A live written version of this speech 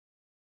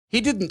He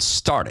didn't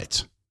start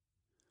it,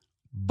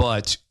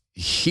 but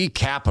he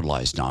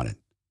capitalized on it.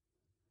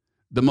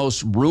 The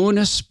most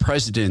ruinous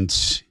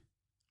president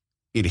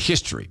in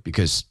history,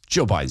 because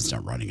Joe Biden's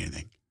not running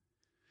anything.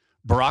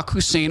 Barack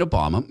Hussein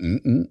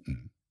Obama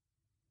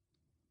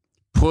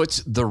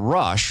put the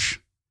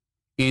rush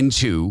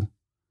into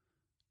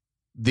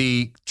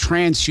the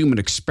transhuman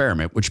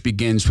experiment, which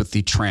begins with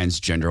the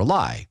transgender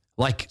lie.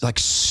 Like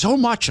so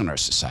much in our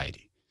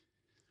society.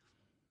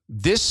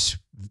 This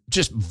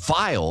just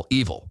vile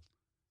evil.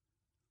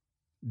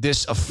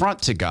 This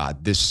affront to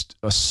God, this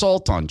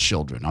assault on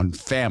children, on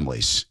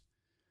families,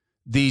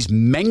 these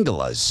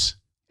Mengeles.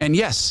 And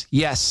yes,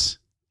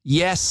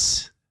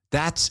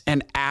 that's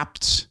an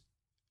apt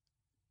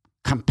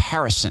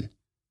comparison.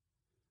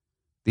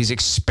 These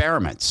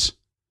experiments,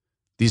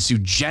 these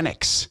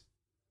eugenics.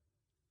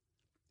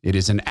 It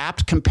is an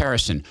apt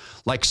comparison.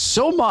 Like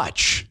so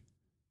much,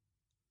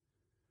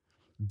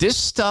 this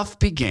stuff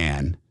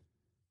began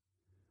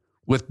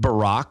with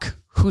Barack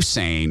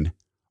Hussein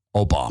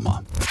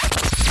Obama.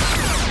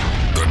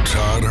 The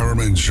Todd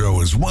Herman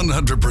Show is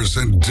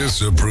 100%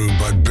 disapproved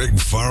by big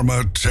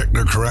pharma,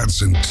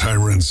 technocrats, and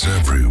tyrants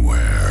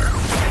everywhere.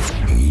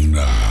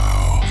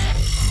 Now,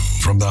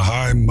 from the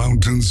high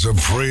mountains of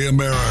free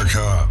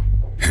America,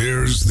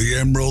 here's the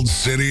Emerald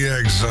City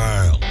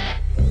exile,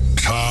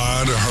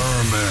 Todd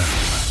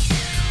Herman.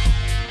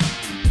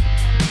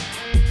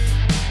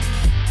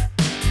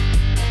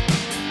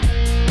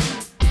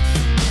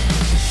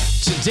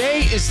 Today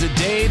is the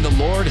day the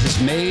Lord has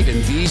made,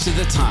 and these are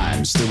the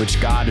times through which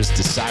God has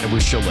decided we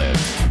shall live.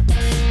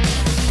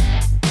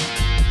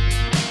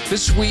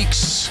 This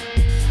week's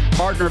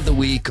partner of the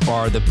week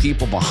are the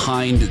people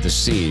behind the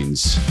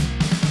scenes.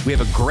 We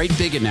have a great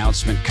big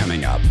announcement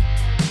coming up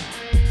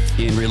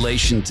in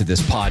relation to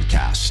this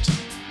podcast.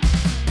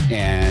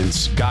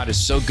 And God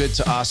is so good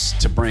to us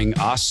to bring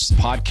us,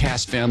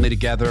 podcast family,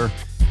 together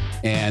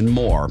and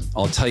more.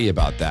 I'll tell you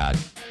about that.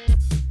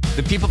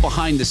 The people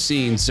behind the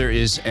scenes, there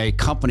is a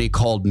company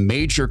called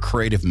Major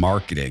Creative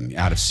Marketing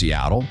out of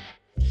Seattle.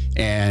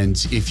 And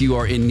if you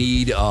are in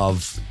need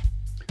of,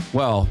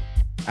 well,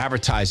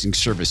 advertising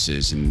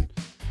services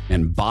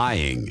and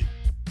buying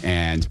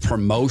and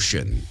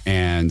promotion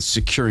and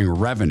securing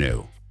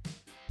revenue,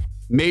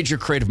 Major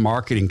Creative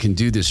Marketing can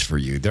do this for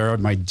you. They're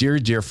my dear,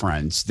 dear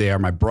friends. They are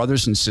my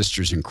brothers and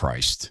sisters in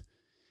Christ.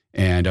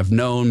 And I've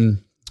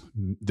known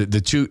the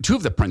two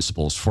of the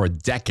principals for a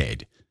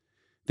decade.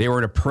 They were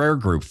in a prayer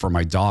group for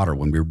my daughter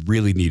when we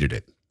really needed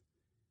it.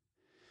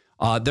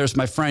 There's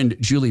my friend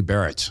Julie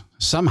Barrett,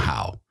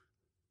 somehow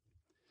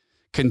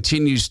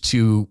continues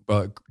to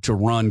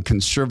run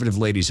Conservative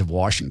Ladies of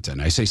Washington.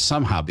 I say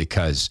somehow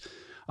because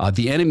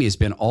the enemy has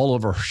been all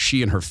over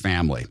she and her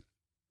family.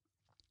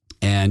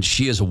 And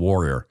she is a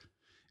warrior.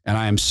 And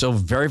I am so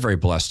very, very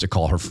blessed to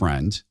call her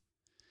friend.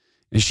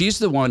 And she's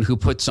the one who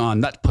but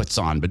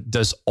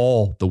does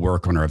all the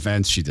work on our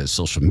events. She does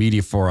social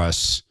media for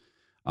us.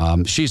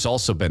 She's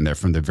also been there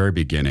from the very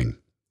beginning.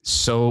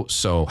 So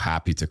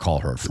happy to call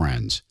her a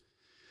friend.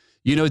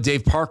 You know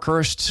Dave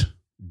Parkhurst,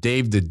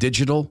 Dave the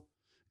Digital,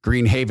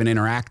 Greenhaven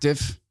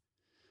Interactive.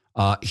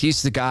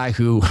 He's the guy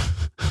who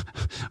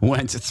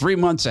went 3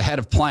 months ahead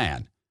of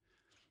plan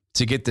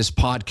to get this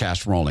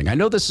podcast rolling. I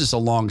know this is a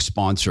long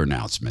sponsor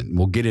announcement.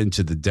 We'll get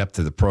into the depth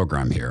of the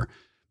program here,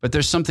 but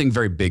there's something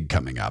very big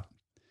coming up.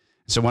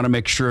 So I want to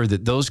make sure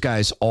that those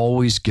guys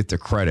always get the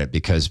credit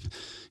because,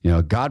 you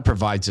know, God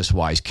provides us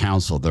wise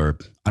counsel.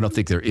 I don't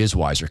think there is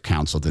wiser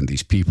counsel than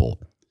these people.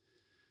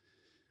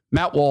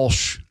 Matt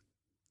Walsh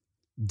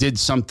did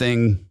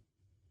something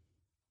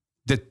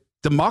that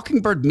the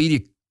Mockingbird media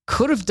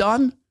could have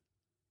done,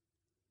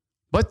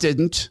 but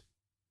didn't.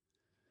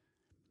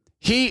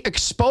 He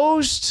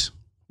exposed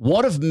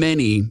one of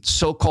many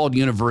so-called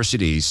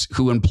universities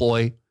who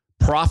employ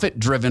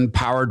profit-driven,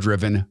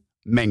 power-driven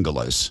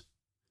Mengeles.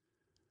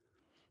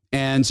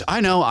 And I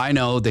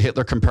know the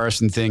Hitler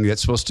comparison thing, that's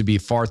supposed to be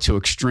far too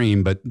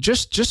extreme, but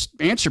just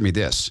answer me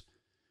this.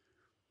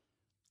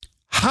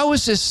 How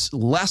is this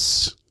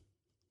less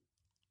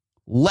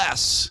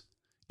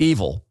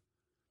evil?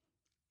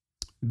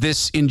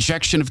 This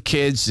injection of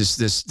kids,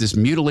 this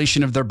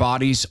mutilation of their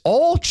bodies,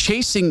 all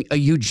chasing a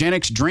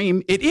eugenics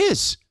dream. It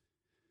is.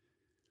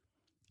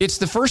 It's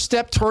the first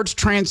step towards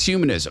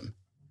transhumanism.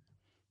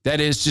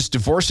 That is just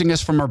divorcing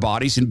us from our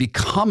bodies and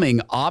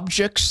becoming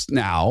objects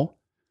now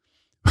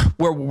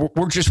where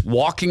we're just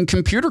walking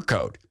computer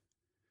code.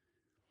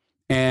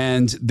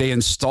 And they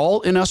install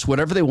in us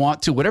whatever they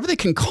want to, whatever they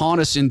can con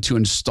us into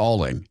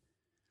installing.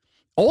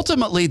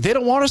 Ultimately, they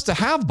don't want us to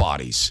have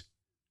bodies.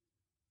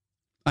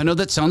 I know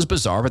that sounds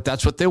bizarre, but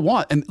that's what they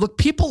want. And look,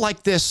 people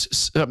like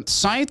this,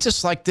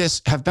 scientists like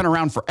this have been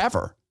around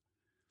forever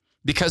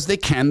because they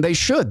can, they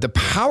should. The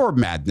power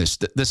madness,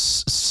 the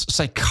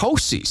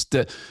psychosis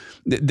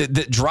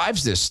that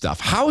drives this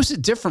stuff. How is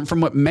it different from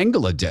what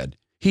Mengele did?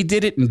 He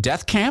did it in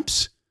death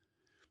camps.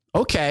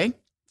 Okay,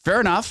 fair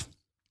enough.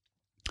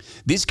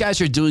 These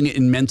guys are doing it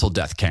in mental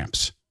death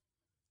camps.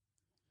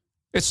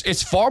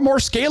 It's far more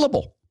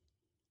scalable.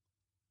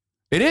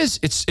 It is.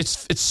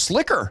 It's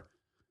slicker.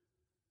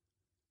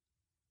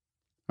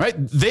 right?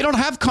 They don't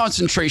have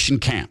concentration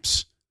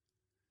camps.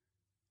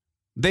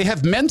 They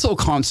have mental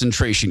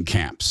concentration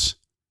camps.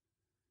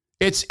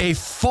 It's a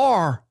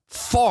far,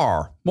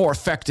 far more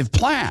effective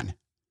plan.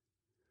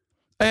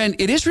 And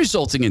it is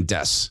resulting in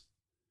deaths.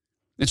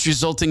 It's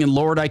resulting in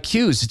lowered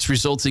IQs. It's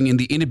resulting in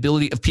the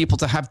inability of people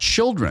to have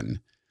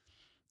children.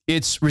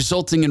 It's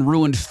resulting in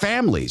ruined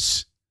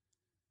families.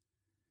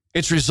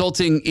 It's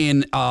resulting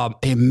in a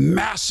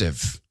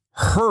massive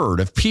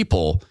herd of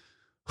people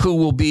who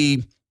will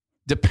be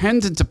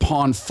dependent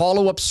upon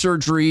follow-up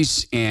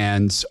surgeries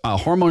and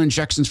hormone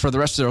injections for the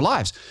rest of their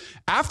lives.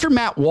 After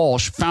Matt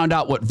Walsh found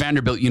out what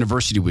Vanderbilt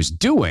University was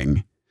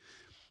doing,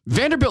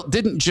 Vanderbilt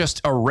didn't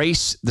just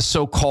erase the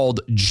so-called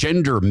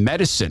gender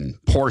medicine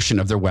portion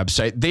of their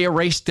website. They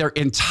erased their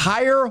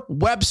entire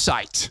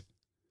website.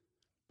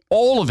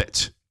 All of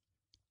it.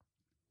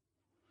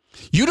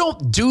 You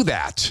don't do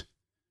that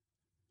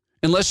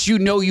unless you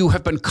know you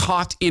have been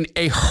caught in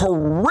a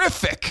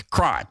horrific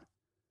crime.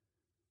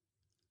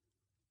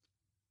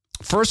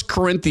 1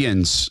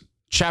 Corinthians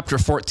chapter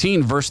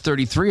 14, verse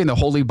 33 in the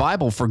Holy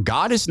Bible, for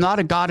God is not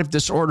a God of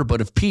disorder,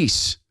 but of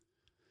peace,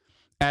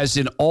 as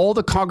in all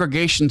the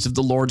congregations of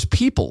the Lord's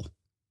people.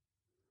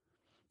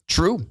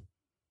 True.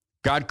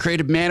 God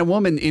created man and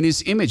woman in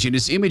his image. In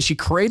his image, he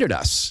created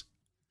us.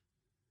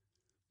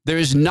 There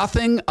is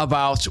nothing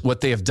about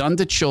what they have done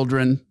to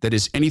children that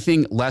is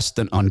anything less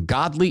than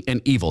ungodly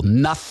and evil.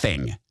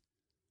 Nothing.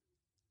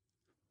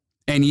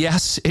 And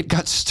yes, it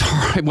got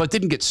started. Well, it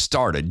didn't get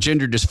started.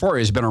 Gender dysphoria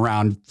has been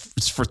around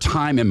for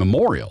time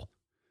immemorial.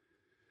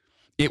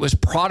 It was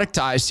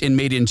productized and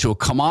made into a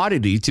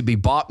commodity to be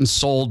bought and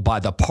sold by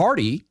the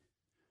party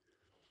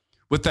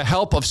with the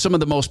help of some of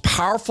the most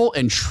powerful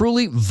and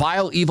truly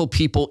vile, evil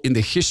people in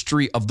the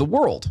history of the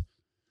world.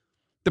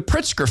 The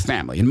Pritzker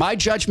family, in my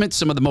judgment,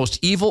 some of the most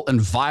evil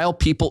and vile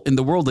people in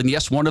the world. And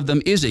yes, one of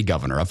them is a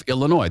governor of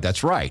Illinois.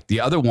 That's right. The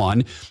other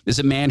one is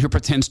a man who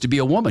pretends to be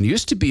a woman,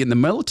 used to be in the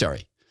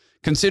military,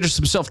 considers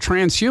himself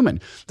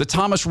transhuman. The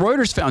Thomas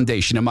Reuters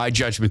Foundation, in my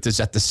judgment, is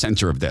at the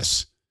center of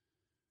this,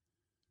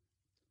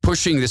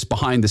 pushing this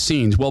behind the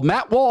scenes. Well,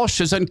 Matt Walsh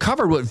has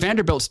uncovered what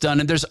Vanderbilt's done,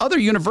 and there's other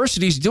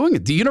universities doing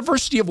it. The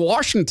University of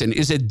Washington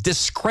is a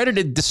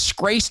discredited,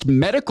 disgraced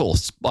medical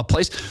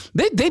place.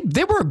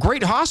 They were a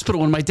great hospital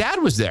when my dad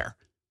was there.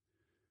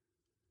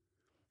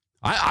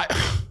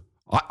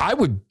 I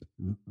would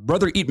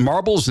rather eat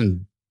marbles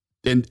and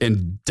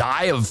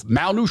die of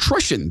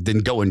malnutrition than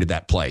go into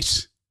that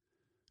place,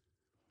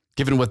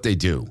 given what they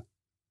do.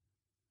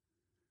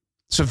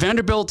 So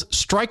Vanderbilt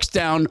strikes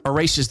down,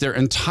 erases their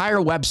entire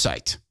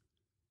website.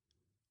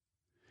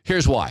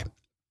 Here's why.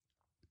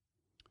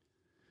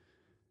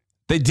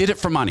 They did it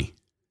for money.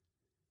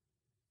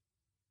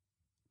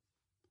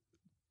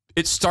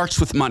 It starts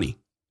with money.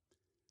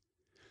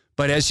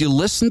 But as you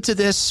listen to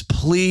this,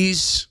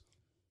 please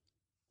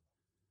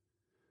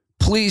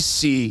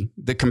see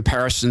the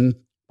comparison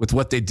with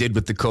what they did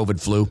with the COVID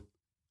flu.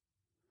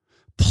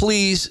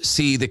 Please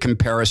see the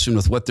comparison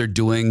with what they're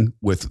doing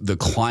with the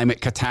climate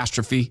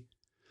catastrophe.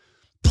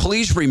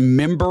 Please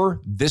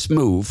remember this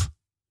move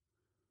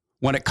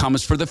when it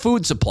comes for the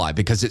food supply,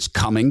 because it's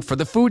coming for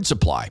the food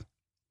supply.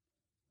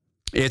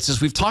 It's, as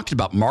we've talked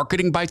about,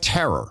 marketing by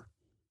terror.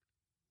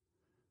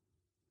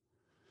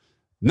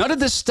 None of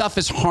this stuff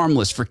is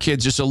harmless for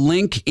kids. There's a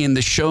link in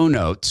the show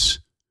notes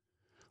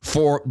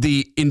for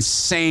the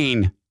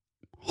insane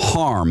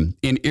harm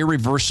and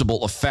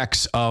irreversible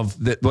effects of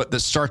what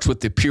starts with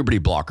the puberty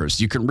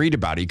blockers. You can read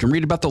about it. You can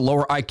read about the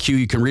lower IQ.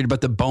 You can read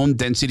about the bone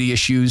density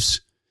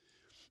issues.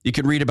 You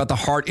can read about the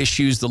heart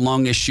issues, the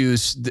lung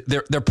issues.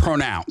 They're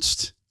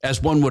pronounced, as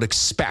one would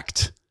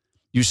expect.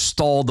 You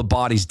stall the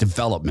body's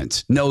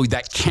development. No,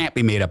 that can't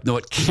be made up. No,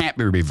 it can't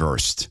be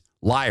reversed.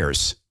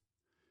 Liars.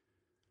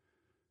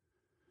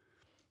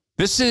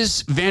 This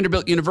is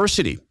Vanderbilt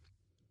University.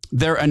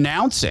 They're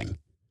announcing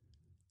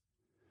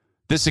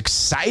this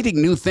exciting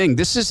new thing.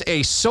 This is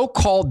a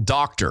so-called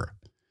doctor.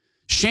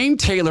 Shane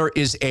Taylor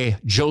is a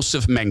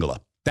Joseph Mengele.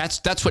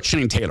 That's what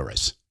Shane Taylor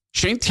is.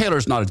 Shane Taylor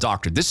is not a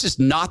doctor. This is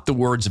not the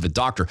words of a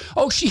doctor.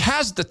 Oh, she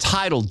has the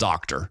title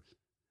doctor.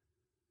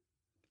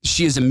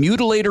 She is a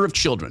mutilator of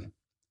children.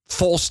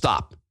 Full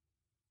stop.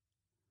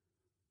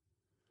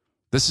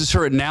 This is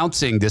her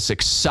announcing this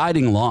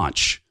exciting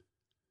launch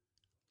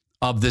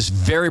of this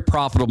very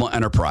profitable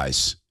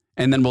enterprise.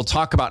 And then we'll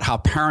talk about how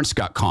parents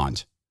got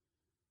conned.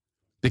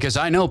 Because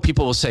I know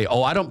people will say,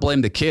 oh, I don't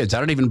blame the kids. I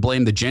don't even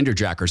blame the gender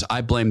jackers.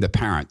 I blame the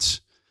parents.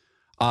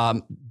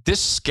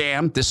 This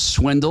scam, this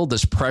swindle,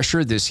 this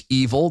pressure, this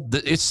evil,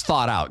 it's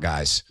thought out,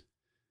 guys.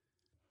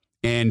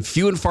 And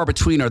few and far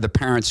between are the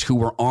parents who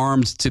were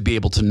armed to be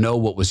able to know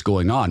what was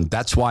going on.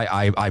 That's why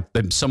I've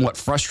been somewhat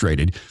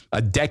frustrated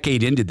a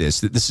decade into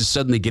this, that this is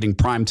suddenly getting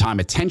primetime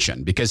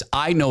attention, because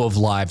I know of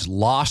lives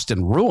lost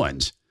and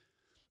ruined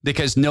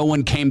because no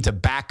one came to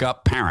back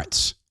up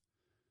parents.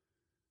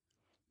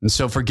 And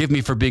so forgive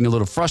me for being a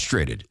little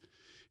frustrated.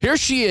 Here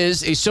she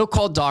is, a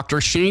so-called doctor,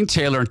 Shane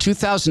Taylor, in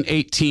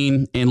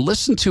 2018, and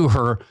listen to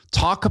her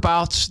talk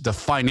about the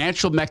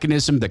financial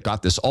mechanism that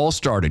got this all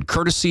started,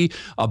 courtesy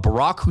of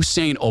Barack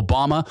Hussein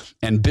Obama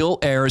and Bill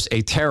Ayers,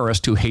 a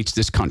terrorist who hates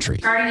this country.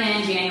 Starting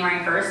in January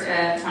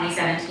 1st of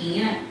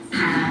 2017,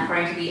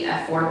 according to the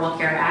Affordable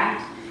Care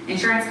Act,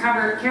 insurance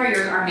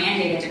carriers are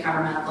mandated to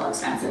cover medical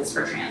expenses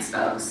for trans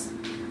folks.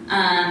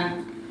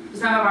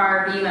 Some of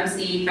our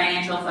BUMC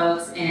financial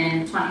folks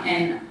in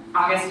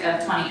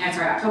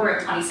October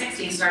of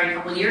 2016, starting a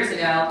couple years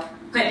ago,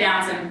 put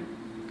down some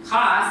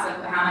costs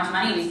of how much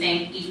money we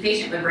think each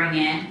patient would bring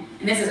in.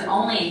 And this is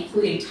only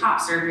including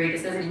top surgery.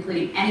 This isn't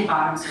including any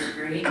bottom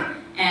surgery.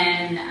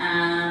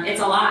 And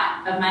it's a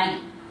lot of money.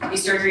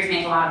 These surgeries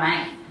make a lot of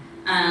money.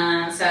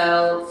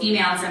 So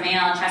female to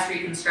male chest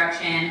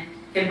reconstruction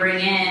can bring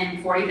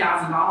in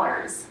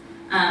 $40,000.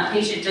 A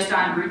patient just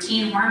on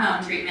routine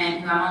hormone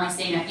treatment, who I'm only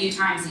seeing a few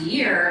times a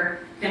year,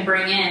 can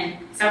bring in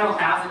several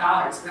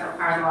 $1,000s because that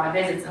requires a lot of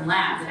visits and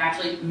labs. It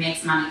actually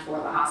makes money for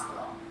the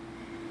hospital.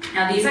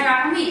 Now, these I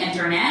got from the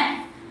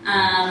internet,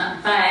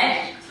 but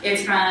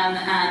it's from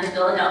the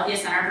Philadelphia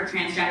Center for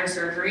Transgender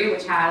Surgery,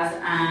 which does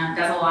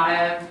a lot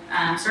of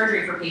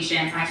surgery for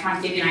patients. And I just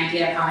want to give you an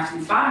idea of how much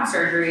these bottom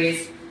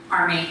surgeries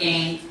are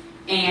making.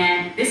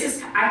 And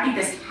I think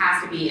this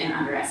has to be an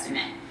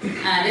underestimate.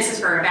 This is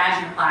for a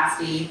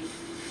vaginoplasty.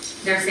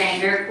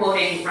 They're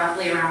quoting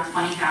roughly around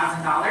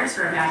 $20,000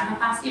 for a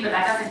vaginoplasty, but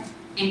that doesn't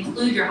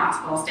include your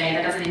hospital stay.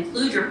 That doesn't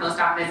include your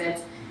post-op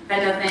visits. That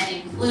doesn't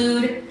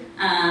include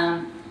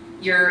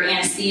your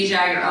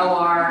anesthesia, your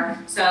OR.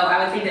 So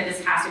I would think that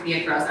this has to be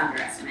a gross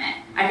underestimate.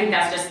 I think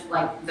that's just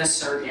like the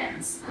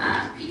surgeon's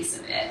piece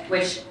of it,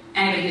 which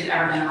anybody who's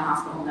ever been in a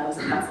hospital knows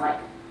that that's like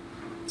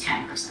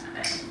 10% of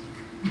it.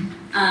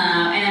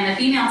 And then the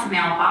female to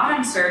male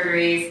bottom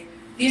surgeries,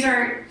 these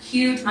are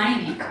huge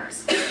money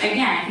makers.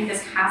 Again, I think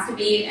this has to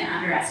be an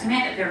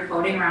underestimate that they're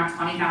quoting around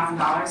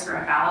 $20,000 for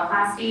a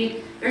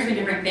phalloplasty. There's been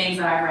different things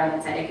that I've read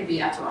that said it could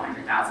be up to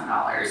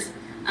 $100,000.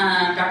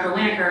 Dr.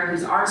 Winokur,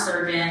 who's our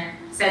surgeon,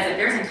 says that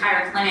there's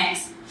entire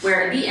clinics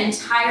where the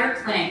entire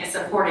clinic is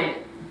supported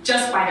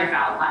just by their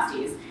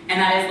phalloplasties, and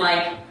that is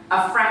like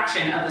a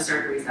fraction of the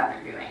surgeries that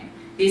they're doing.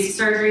 These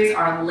surgeries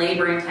are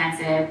labor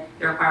intensive,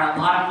 they require a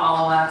lot of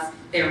follow-ups,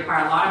 they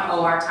require a lot of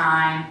OR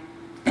time,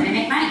 and they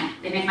make money.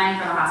 They make money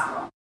for the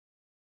hospital.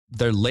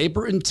 They're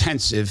labor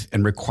intensive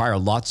and require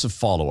lots of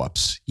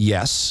follow-ups.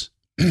 Yes,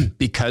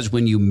 because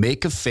when you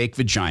make a fake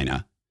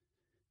vagina,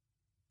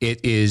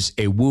 it is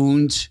a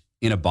wound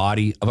in a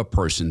body of a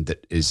person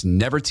that is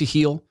never to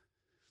heal,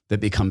 that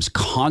becomes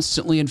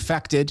constantly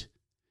infected.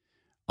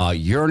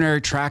 Urinary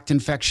tract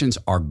infections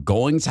are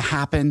going to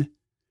happen,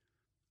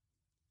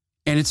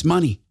 and it's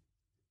money.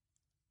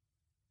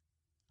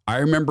 I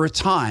remember a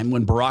time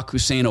when Barack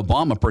Hussein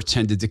Obama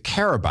pretended to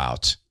care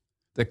about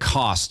the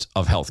cost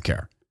of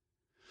healthcare.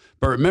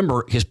 But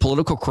remember, his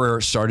political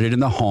career started in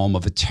the home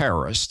of a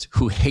terrorist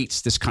who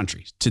hates this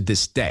country to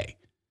this day.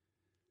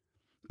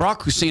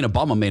 Barack Hussein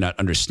Obama may not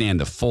understand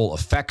the full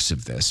effects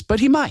of this, but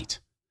he might.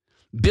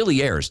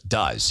 Billy Ayers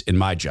does, in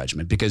my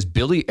judgment, because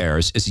Billy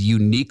Ayers is a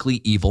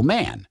uniquely evil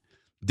man.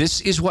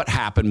 This is what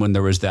happened when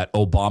there was that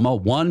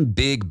Obama one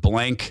big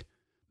blank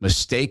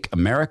mistake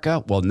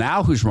America. Well,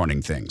 now who's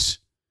running things?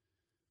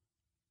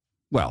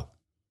 Well,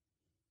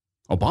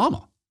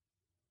 Obama.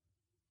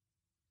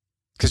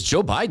 Because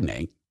Joe Biden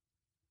ain't.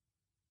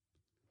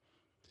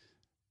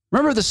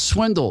 Remember the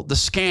swindle, the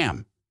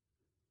scam,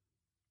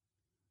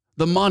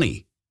 the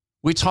money.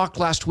 We talked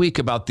last week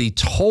about the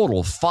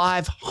total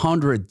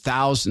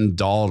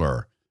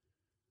 $500,000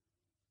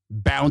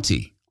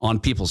 bounty on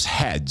people's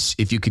heads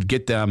if you could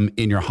get them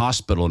in your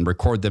hospital and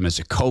record them as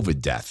a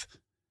COVID death.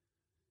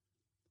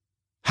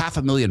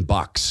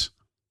 $500,000.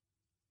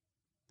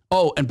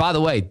 Oh, and by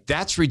the way,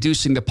 that's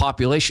reducing the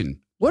population.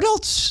 What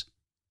else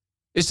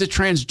is the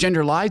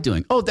transgender lie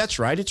doing? Oh, that's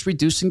right. It's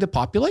reducing the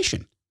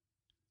population.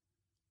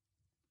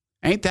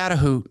 Ain't that a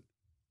hoot?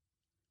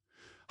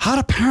 How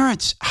do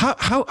parents,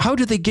 how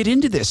do they get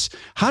into this?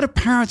 How do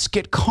parents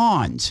get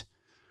conned?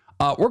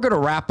 We're going to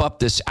wrap up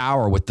this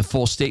hour with the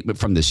full statement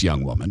from this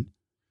young woman.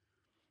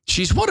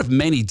 She's one of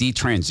many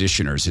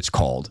detransitioners, it's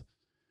called.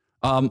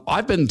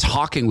 I've been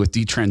talking with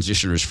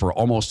detransitioners for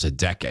almost a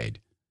decade.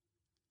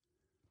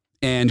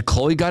 And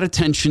Chloe got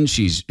attention.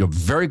 She's a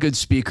very good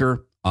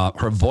speaker.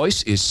 Her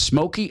voice is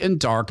smoky and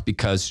dark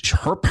because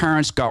her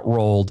parents got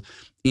rolled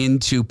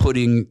into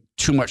putting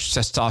too much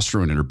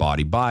testosterone in her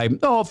body by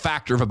a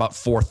factor of about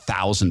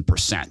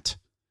 4,000%.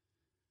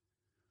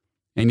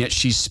 And yet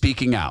she's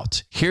speaking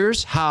out.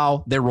 Here's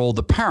how they roll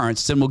the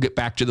parents. Then we'll get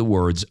back to the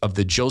words of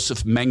the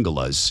Joseph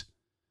Mengeles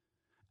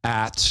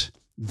at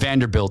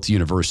Vanderbilt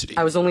University.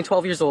 I was only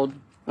 12 years old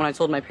when I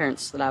told my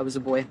parents that I was a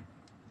boy.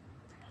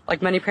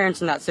 Like many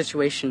parents in that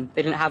situation,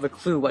 they didn't have a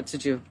clue what to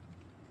do.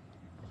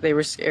 They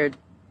were scared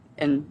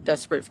and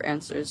desperate for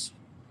answers.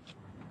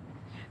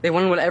 They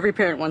wanted what every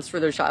parent wants for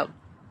their child,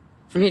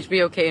 for me to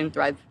be okay and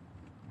thrive.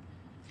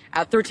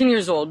 At 13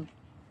 years old,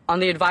 on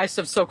the advice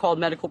of so-called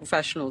medical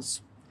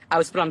professionals, I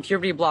was put on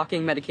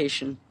puberty-blocking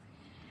medication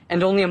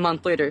And only a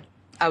month later,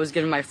 I was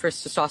given my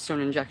first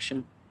testosterone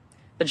injection.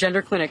 The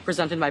gender clinic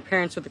presented my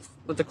parents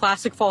with the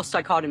classic false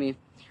dichotomy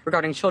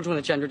regarding children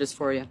with gender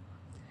dysphoria.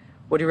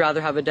 Would you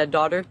rather have a dead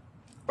daughter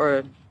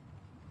or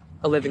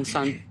a living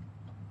son?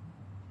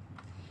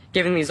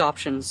 Given these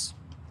options,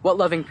 what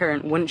loving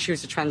parent wouldn't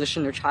choose to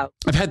transition their child?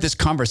 I've had this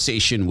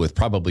conversation with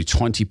probably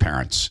 20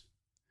 parents.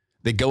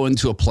 They go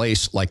into a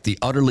place like the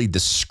utterly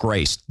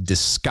disgraced,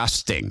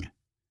 disgusting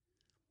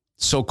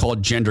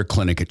so-called gender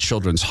clinic at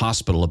Children's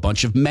Hospital, a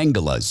bunch of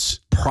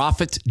Mengeles,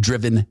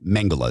 profit-driven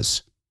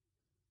Mengeles.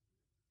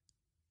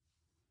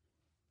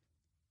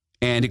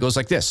 And it goes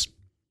like this.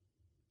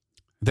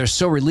 They're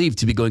so relieved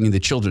to be going into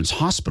Children's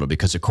Hospital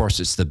because, of course,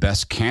 it's the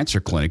best cancer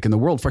clinic in the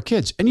world for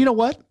kids. And you know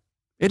what?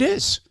 It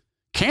is.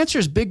 Cancer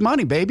is big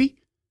money, baby.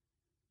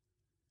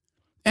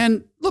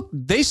 And look,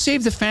 they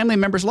saved the family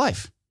member's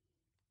life,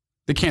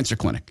 the cancer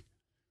clinic.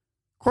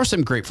 Of course,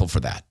 I'm grateful for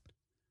that,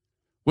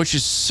 which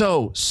is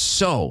so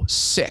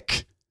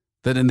sick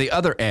that in the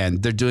other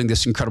end, they're doing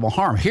this incredible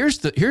harm. Here's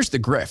the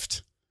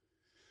grift.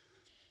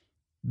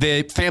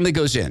 The family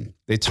goes in.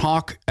 They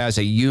talk as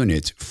a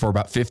unit for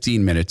about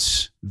 15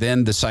 minutes.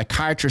 Then the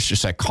psychiatrist or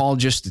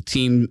psychologist, the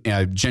team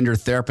gender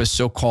therapist,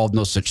 so-called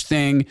no such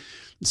thing,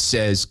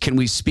 says, can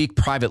we speak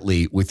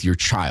privately with your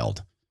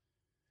child?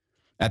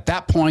 At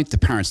that point, the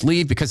parents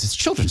leave because it's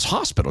Children's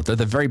Hospital. They're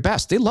the very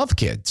best. They love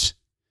kids.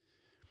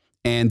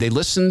 And they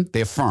listen.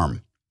 They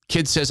affirm.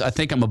 Kid says, I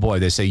think I'm a boy.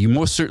 They say, you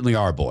most certainly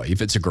are a boy.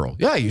 If it's a girl,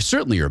 yeah, you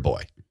certainly are a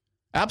boy.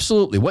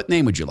 Absolutely. What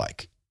name would you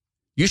like?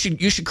 You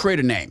should create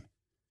a name.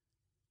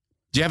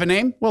 Do you have a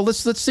name? Well,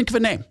 let's think of a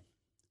name.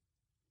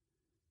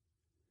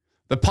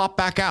 They pop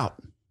back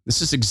out.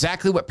 This is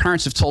exactly what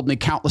parents have told me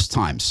countless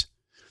times.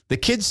 The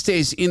kid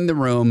stays in the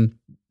room.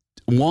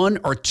 One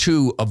or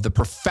two of the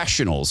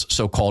professionals,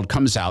 so-called,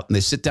 comes out and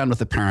they sit down with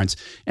the parents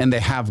and they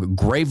have a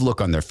grave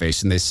look on their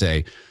face and they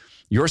say,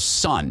 your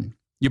son,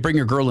 you bring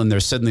your girl in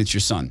there, suddenly it's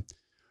your son.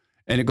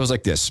 And it goes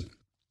like this.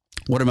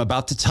 What I'm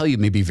about to tell you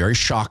may be very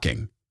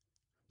shocking,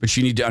 but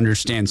you need to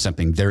understand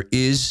something. There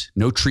is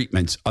no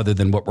treatment other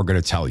than what we're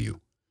going to tell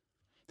you.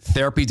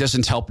 Therapy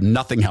doesn't help.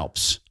 Nothing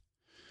helps.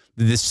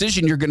 The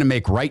decision you're going to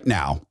make right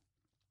now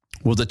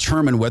will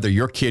determine whether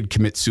your kid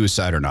commits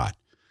suicide or not.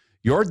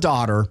 Your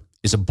daughter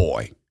is a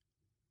boy.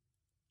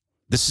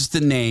 This is the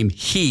name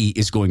he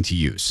is going to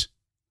use.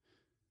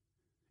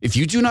 If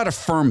you do not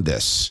affirm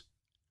this,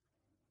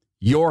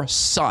 your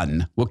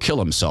son will kill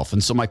himself.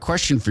 And so my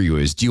question for you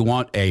is, do you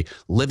want a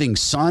living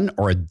son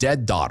or a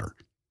dead daughter?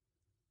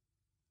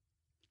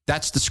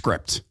 That's the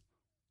script.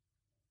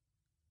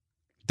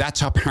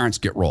 That's how parents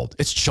get rolled.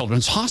 It's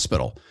Children's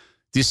Hospital.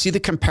 Do you see the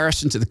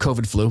comparison to the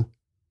COVID flu?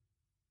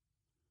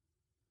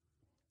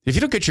 If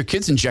you don't get your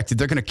kids injected,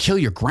 they're going to kill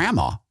your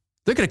grandma.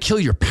 They're going to kill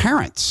your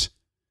parents.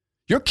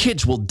 Your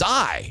kids will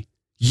die.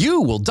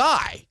 You will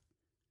die.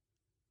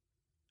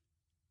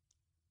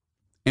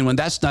 And when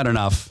that's not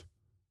enough,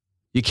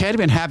 you can't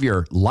even have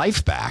your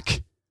life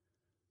back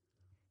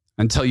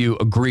until you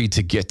agree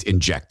to get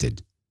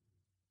injected.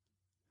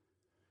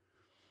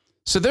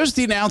 So there's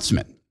the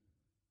announcement.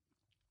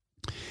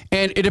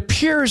 And it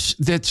appears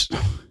that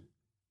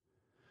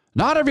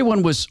not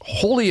everyone was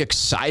wholly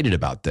excited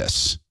about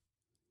this,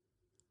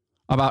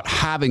 about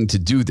having to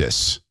do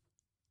this.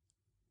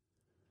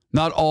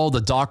 Not all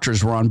the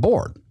doctors were on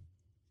board.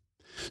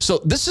 So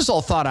this is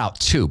all thought out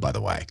too, by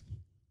the way.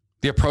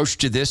 The approach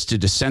to this, to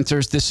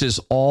dissenters, this is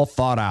all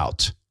thought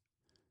out.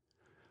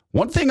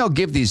 One thing I'll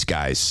give these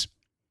guys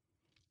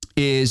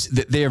is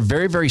that they are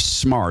very, very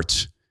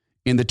smart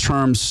in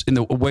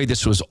the way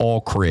this was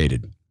all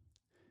created.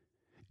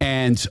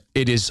 And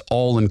it is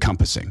all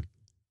encompassing.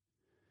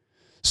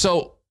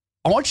 So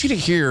I want you to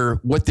hear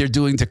what they're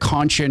doing to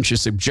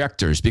conscientious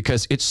objectors,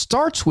 because it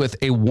starts with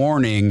a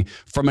warning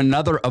from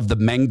another of the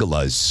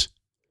Mengeles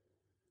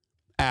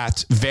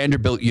at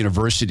Vanderbilt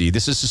University.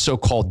 This is the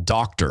so-called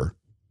Dr.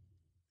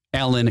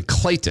 Ellen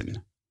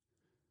Clayton.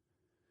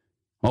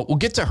 Well, we'll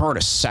get to her in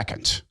a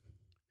second.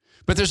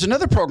 But there's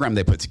another program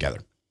they put together.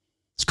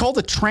 It's called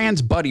the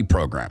Trans Buddy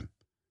Program.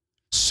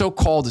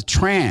 So-called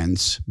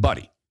Trans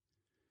Buddy.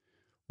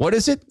 What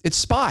is it? It's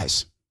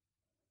spies.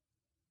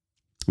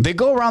 They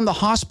go around the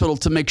hospital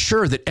to make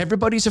sure that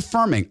everybody's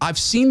affirming. I've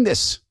seen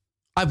this.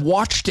 I've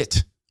watched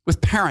it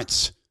with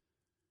parents.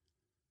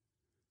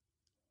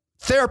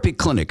 Therapy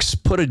clinics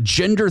put a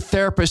gender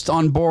therapist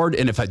on board,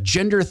 and if a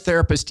gender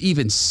therapist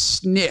even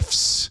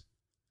sniffs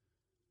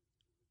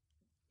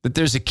that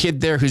there's a kid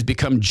there who's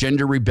become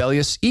gender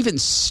rebellious, even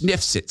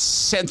sniffs it,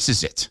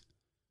 senses it,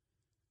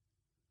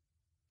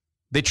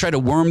 they try to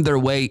worm their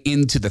way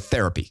into the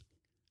therapy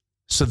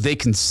so they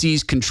can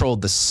seize control.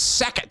 The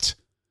second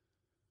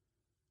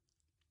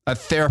a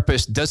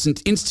therapist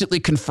doesn't instantly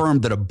confirm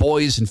that a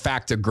boy is in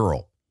fact a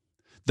girl,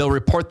 they'll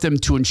report them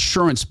to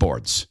insurance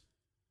boards,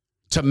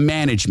 to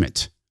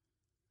management.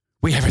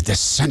 We have at this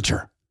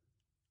center.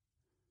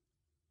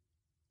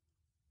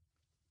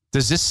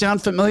 Does this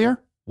sound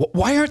familiar?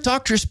 Why aren't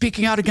doctors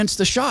speaking out against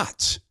the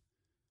shots?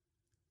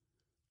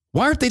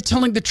 Why aren't they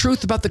telling the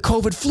truth about the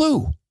COVID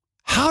flu?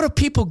 How do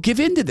people give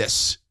into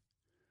this?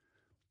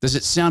 Does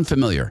it sound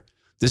familiar?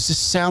 Does this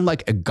sound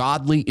like a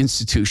godly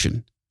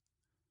institution?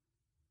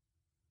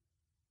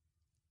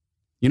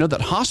 You know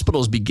that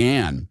hospitals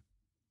began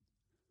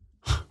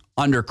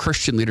under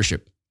Christian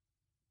leadership.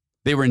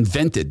 They were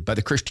invented by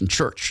the Christian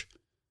church.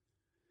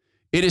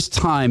 It is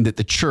time that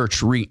the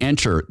church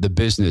re-enter the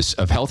business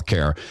of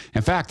healthcare.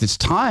 In fact, it's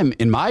time,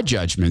 in my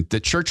judgment,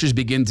 that churches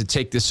begin to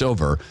take this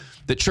over,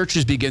 that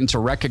churches begin to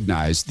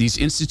recognize these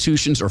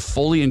institutions are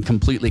fully and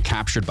completely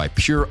captured by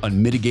pure,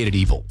 unmitigated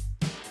evil.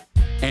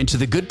 And to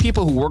the good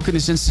people who work in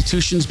these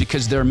institutions,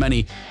 because there are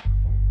many,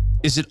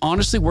 is it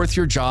honestly worth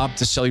your job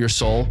to sell your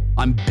soul?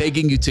 I'm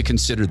begging you to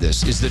consider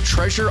this. Is the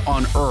treasure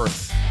on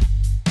earth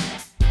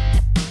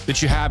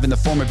that you have in the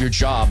form of your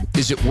job,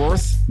 is it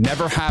worth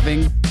never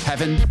having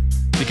heaven?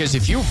 Because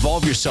if you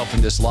involve yourself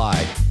in this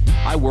lie,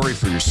 I worry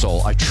for your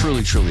soul. I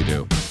truly, truly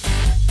do.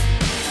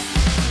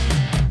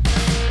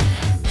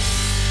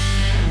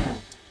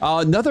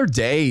 Another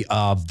day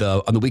on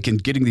the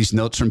weekend, getting these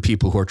notes from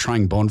people who are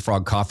trying Bone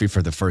Frog coffee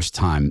for the first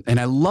time. And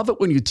I love it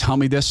when you tell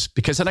me this,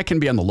 because then I can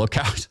be on the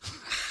lookout.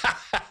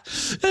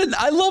 And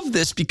I love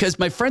this because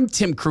my friend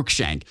Tim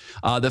Cruikshank,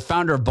 the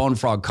founder of Bone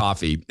Frog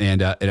Coffee,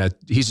 and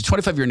he's a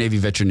 25-year Navy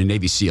veteran and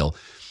Navy SEAL.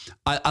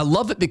 I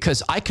love it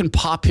because I can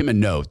pop him a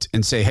note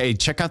and say, hey,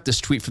 check out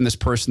this tweet from this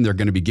person. They're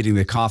going to be getting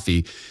the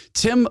coffee.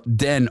 Tim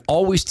then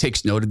always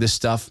takes note of this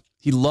stuff.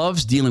 He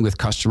loves dealing with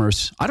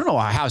customers. I don't know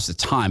how he has the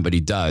time, but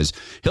he does.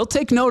 He'll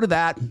take note of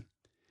that.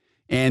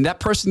 And that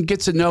person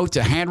gets a note,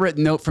 a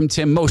handwritten note from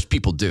Tim. Most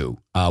people do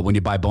when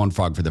you buy Bone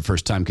Frog for the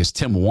first time, because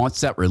Tim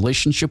wants that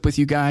relationship with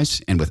you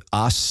guys and with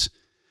us.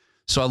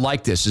 So I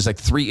like this. There's like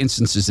 3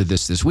 instances of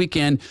this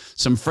weekend.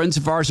 Some friends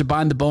of ours are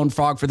buying the Bone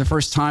Frog for the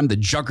first time. The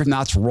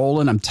juggernaut's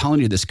rolling. I'm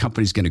telling you, this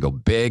company's going to go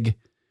big.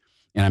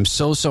 And I'm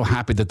so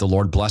happy that the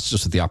Lord blessed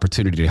us with the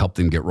opportunity to help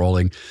them get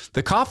rolling.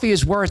 The coffee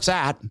is where it's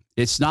at.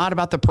 It's not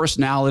about the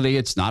personality.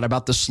 It's not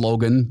about the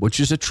slogan, which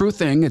is a true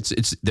thing.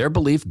 It's their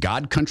belief,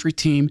 God, country,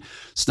 team.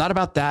 It's not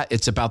about that.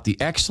 It's about the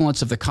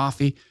excellence of the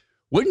coffee.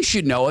 Wouldn't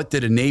you know it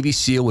that a Navy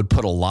SEAL would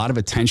put a lot of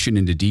attention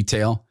into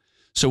detail?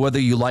 So whether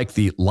you like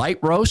the light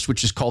roast,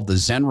 which is called the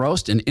Zen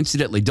roast, and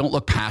incidentally, don't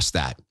look past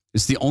that.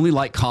 It's the only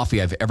light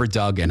coffee I've ever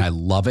dug, and I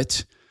love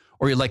it.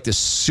 Or you like the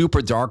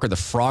super dark or the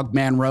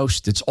Frogman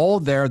roast. It's all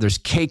there. There's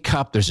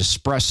K-Cup, there's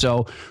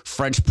espresso,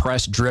 French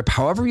press, drip,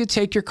 however you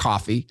take your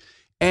coffee.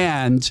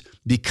 And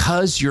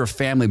because you're a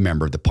family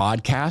member of the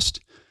podcast,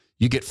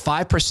 you get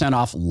 5%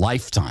 off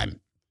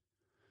lifetime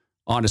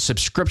on a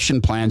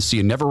subscription plan, so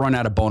you never run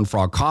out of Bone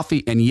Frog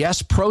coffee. And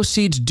yes,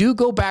 proceeds do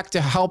go back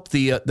to help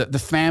the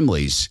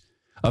families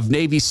of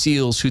Navy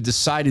SEALs who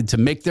decided to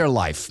make their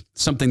life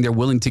something they're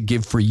willing to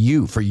give for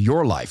you, for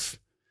your life,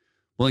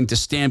 willing to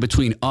stand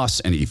between us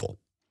and evil.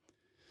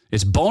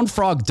 It's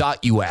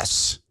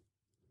bonefrog.us.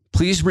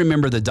 Please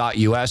remember the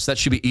 .us. That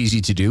should be easy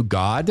to do.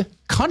 God,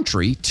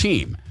 country,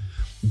 team.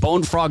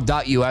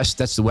 Bonefrog.us.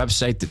 That's the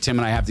website that Tim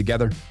and I have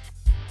together.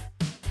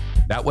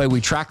 That way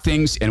we track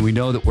things and we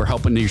know that we're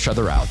helping each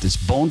other out. It's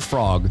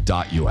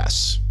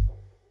bonefrog.us.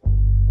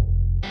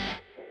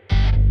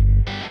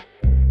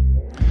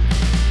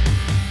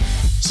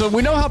 So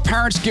we know how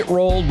parents get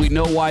rolled. We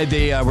know why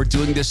they were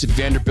doing this at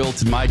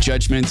Vanderbilt, in my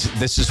judgment.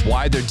 This is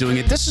why they're doing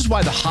it. This is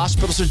why the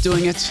hospitals are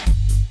doing it.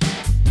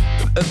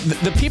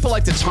 The people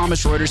like the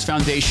Thomas Reuters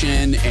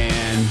Foundation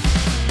and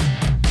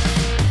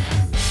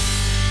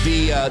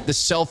the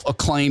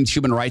self-acclaimed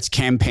human rights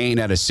campaign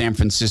out of San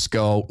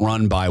Francisco,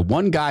 run by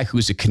one guy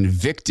who's a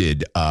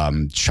convicted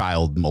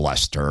child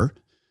molester,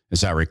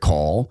 as I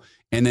recall,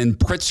 and then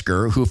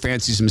Pritzker, who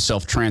fancies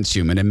himself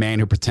transhuman, a man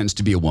who pretends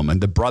to be a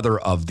woman, the brother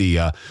of the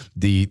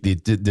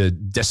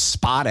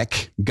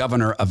despotic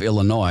governor of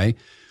Illinois.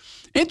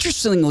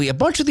 Interestingly, a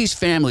bunch of these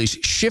families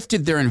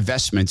shifted their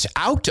investments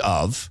out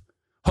of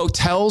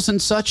hotels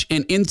and such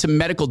and into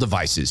medical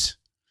devices.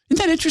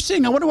 Isn't that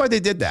interesting? I wonder why they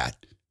did that.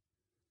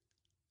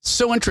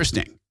 So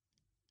interesting.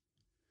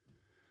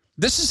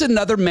 This is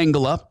another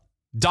Mengele,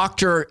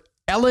 Dr.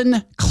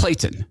 Ellen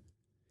Clayton.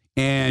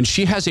 And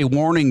she has a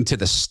warning to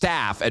the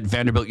staff at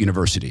Vanderbilt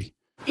University.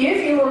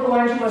 If you are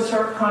going to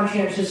assert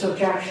conscientious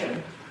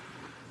objection,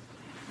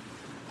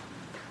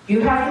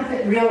 you have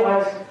to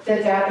realize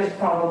that that is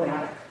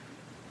problematic.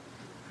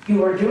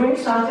 You are doing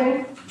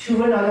something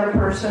to another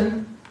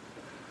person,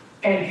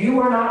 and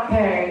you are not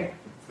paying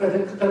for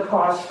the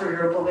cost for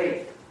your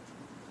belief.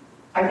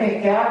 I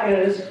think that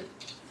is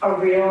a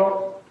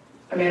real,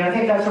 I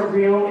think that's a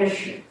real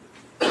issue.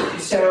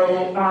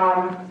 So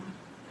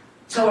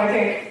I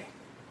think,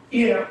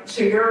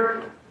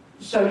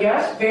 so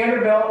yes,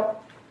 Vanderbilt,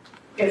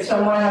 if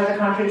someone has a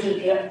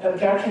conscientious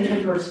objection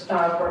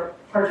to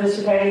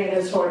participating in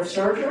this sort of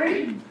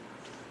surgery,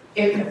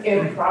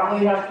 it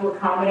probably has to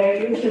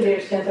accommodate you to the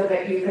extent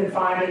that you can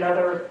find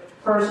another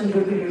person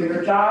who can do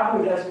your job,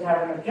 who doesn't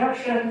have an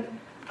objection,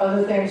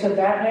 other things of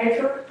that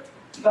nature.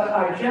 But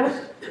I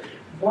just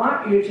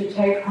want you to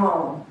take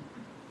home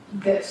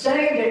that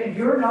saying that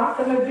you're not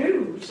going to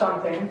do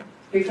something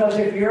because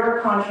of your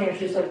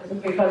conscientious,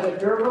 because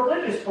of your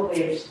religious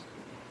beliefs,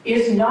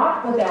 is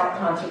not without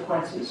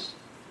consequences.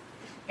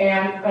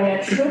 and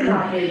it should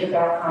not be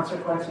without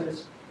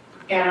consequences.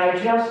 And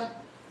I just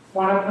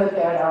want to put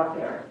that out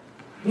there.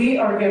 We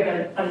are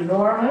given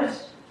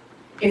enormous.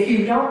 If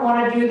you don't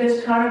want to do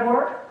this kind of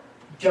work,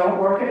 don't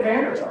work at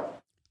Vanderbilt.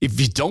 If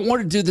you don't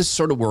want to do this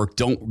sort of work,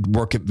 don't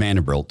work at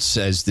Vanderbilt,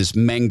 says this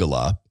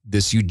Mengeles,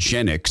 this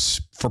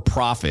eugenics for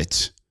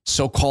profit,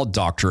 so-called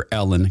Dr.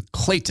 Ellen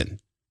Clayton.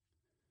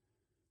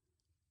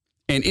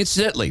 And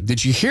incidentally,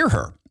 did you hear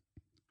her?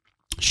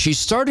 She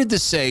started to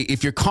say,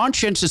 if your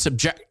conscientious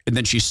objection, and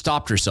then she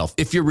stopped herself.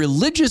 If your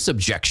religious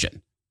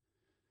objection,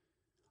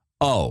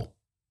 oh,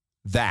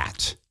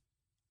 that.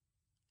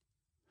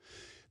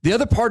 The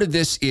other part of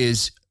this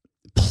is,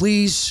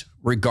 please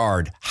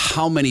regard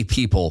how many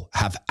people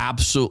have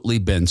absolutely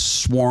been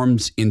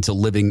swarmed into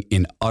living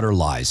in utter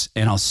lies.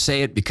 And I'll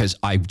say it because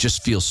I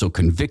just feel so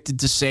convicted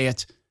to say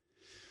it.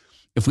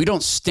 If we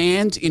don't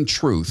stand in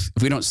truth,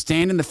 if we don't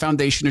stand in the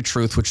foundation of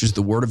truth, which is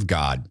the word of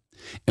God,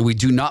 and we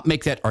do not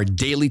make that our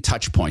daily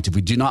touch point, if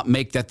we do not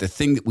make that the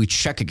thing that we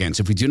check against,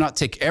 if we do not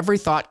take every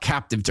thought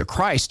captive to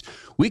Christ,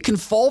 we can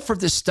fall for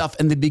this stuff.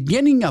 And the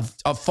beginning of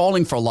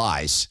falling for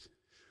lies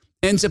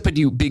ends up in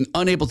you being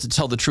unable to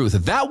tell the truth.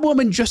 That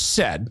woman just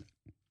said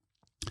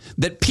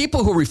that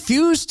people who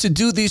refuse to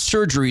do these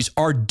surgeries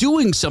are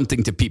doing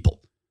something to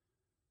people.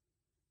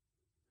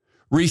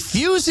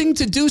 Refusing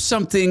to do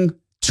something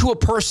to a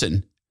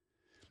person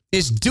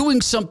is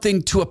doing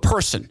something to a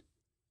person.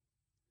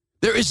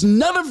 There is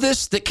none of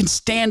this that can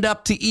stand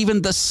up to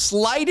even the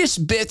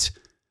slightest bit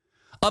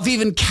of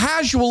even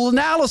casual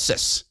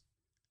analysis.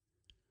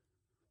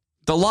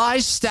 The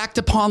lies stacked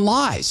upon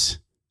lies.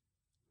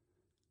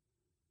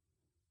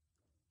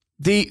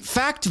 The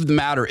fact of the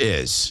matter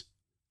is,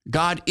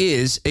 God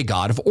is a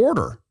God of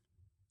order.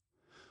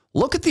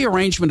 Look at the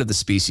arrangement of the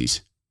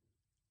species.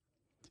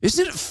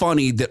 Isn't it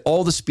funny that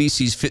all the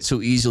species fit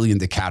so easily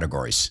into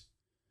categories?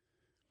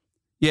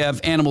 You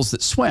have animals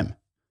that swim,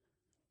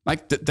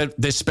 like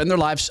they spend their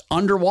lives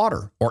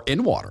underwater or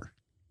in water.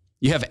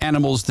 You have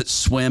animals that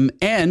swim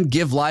and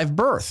give live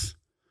birth.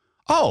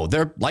 Oh,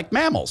 they're like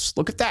mammals.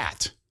 Look at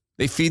that.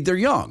 They feed their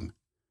young.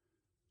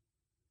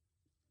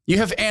 You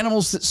have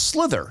animals that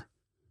slither.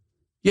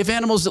 You have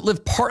animals that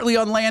live partly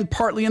on land,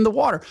 partly in the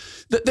water.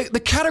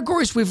 The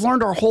categories we've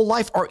learned our whole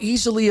life are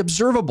easily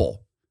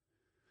observable.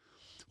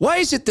 Why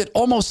is it that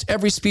almost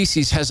every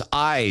species has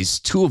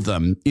eyes, two of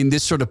them, in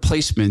this sort of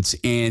placement,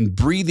 and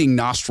breathing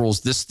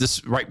nostrils,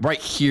 this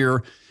right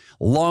here,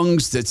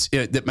 lungs that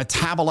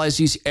metabolize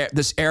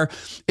this air?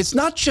 It's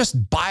not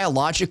just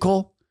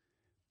biological.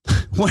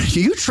 When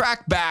you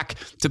track back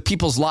to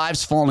people's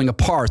lives falling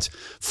apart,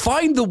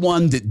 find the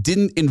one that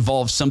didn't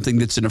involve something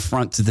that's an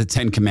affront to the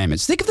 10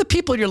 Commandments. Think of the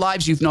people in your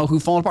lives you know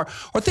who've fallen apart.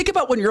 Or think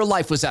about when your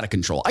life was out of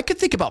control. I could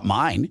think about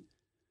mine.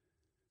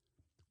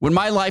 When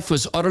my life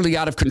was utterly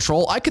out of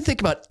control, I could think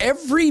about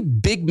every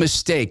big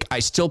mistake I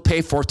still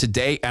pay for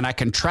today, and I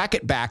can track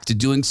it back to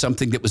doing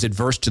something that was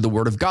adverse to the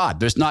word of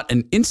God. There's not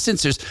an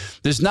instance,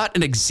 there's not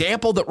an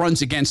example that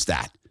runs against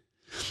that.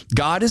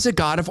 God is a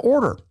God of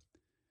order.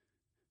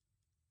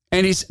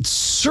 And he's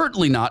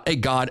certainly not a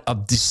God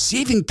of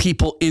deceiving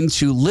people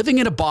into living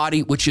in a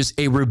body which is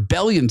a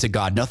rebellion to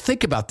God. Now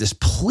think about this,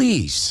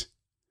 please.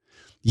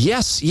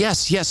 Yes.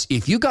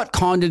 If you got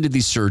conned into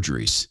these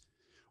surgeries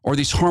or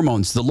these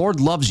hormones, the Lord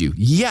loves you.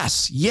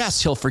 Yes,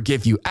 he'll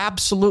forgive you.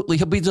 Absolutely.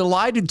 He'll be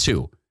delighted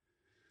to.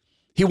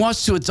 He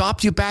wants to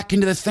adopt you back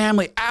into the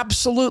family.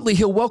 Absolutely.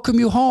 He'll welcome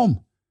you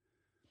home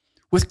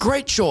with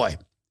great joy.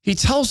 He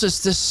tells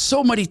us this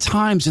so many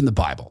times in the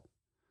Bible.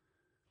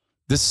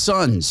 The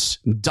sons,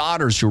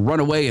 daughters who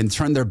run away and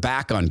turn their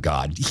back on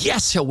God,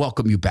 yes, he'll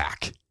welcome you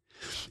back.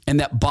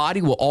 And that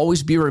body will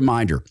always be a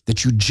reminder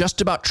that you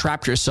just about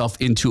trapped yourself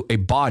into a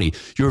body.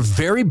 Your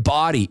very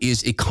body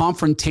is a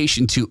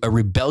confrontation to a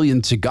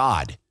rebellion to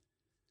God.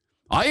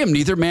 I am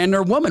neither man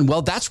nor woman.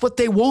 Well, that's what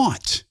they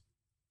want.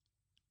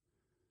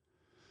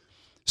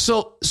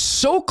 So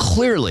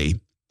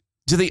clearly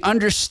do they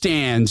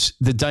understand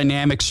the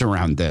dynamics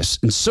around this.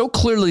 And so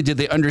clearly do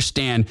they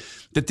understand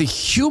that the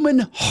human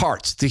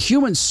heart, the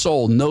human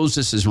soul knows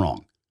this is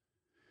wrong.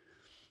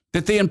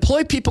 That they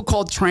employ people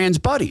called trans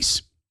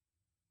buddies.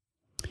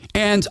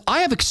 And I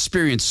have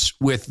experience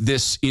with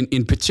this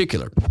in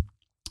particular,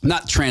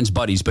 not trans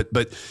buddies, but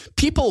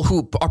people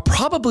who are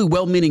probably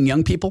well-meaning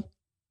young people.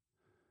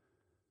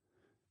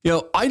 You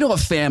know, I know a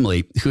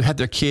family who had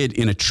their kid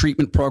in a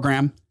treatment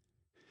program,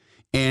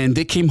 and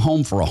they came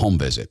home for a home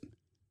visit.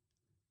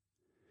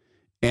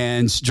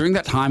 And during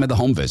that time of the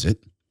home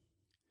visit,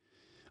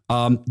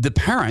 the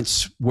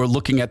parents were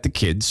looking at the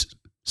kid's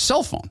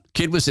cell phone.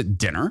 Kid was at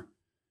dinner,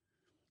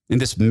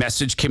 and this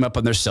message came up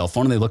on their cell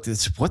phone, and they looked at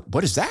this.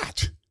 What is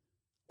that?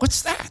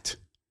 What's that?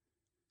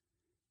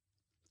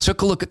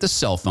 Took a look at the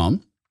cell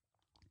phone,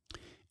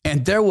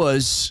 and there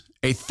was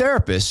a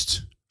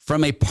therapist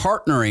from a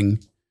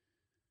partnering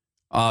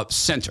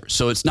center.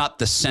 So it's not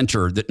the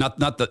center that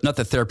not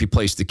the therapy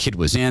place the kid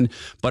was in,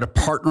 but a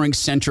partnering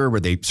center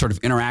where they sort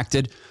of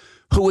interacted,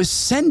 who was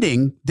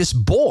sending this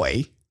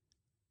boy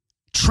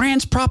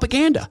trans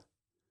propaganda.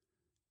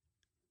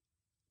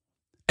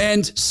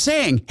 and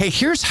saying, hey,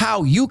 here's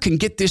how you can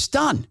get this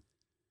done.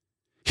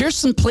 Here's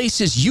some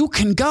places you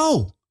can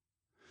go.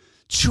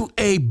 To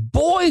a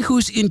boy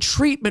who's in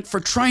treatment for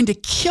trying to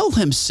kill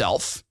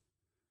himself,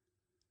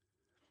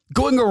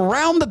 going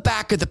around the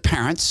back of the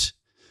parents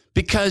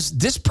because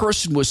this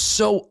person was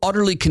so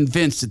utterly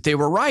convinced that they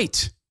were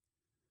right.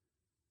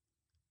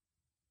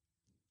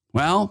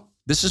 Well,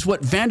 this is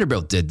what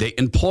Vanderbilt did. They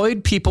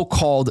employed people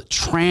called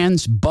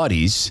trans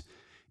buddies,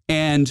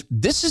 and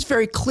this is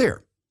very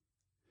clear.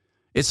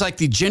 It's like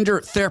the gender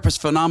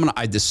therapist phenomena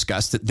I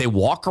discussed, that they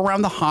walk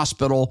around the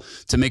hospital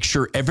to make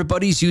sure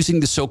everybody's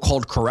using the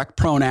so-called correct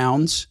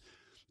pronouns.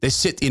 They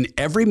sit in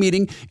every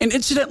meeting. And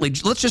incidentally,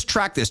 let's just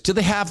track this. Do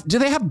they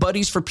have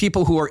buddies for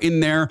people who are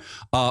in there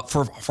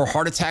for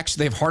heart attacks? Do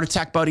they have heart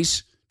attack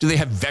buddies? Do they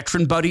have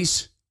veteran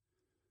buddies?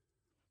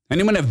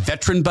 Anyone have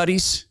veteran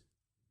buddies?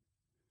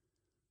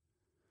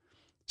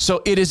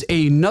 So it is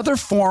another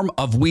form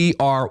of we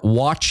are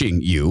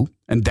watching you.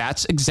 And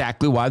that's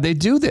exactly why they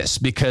do this,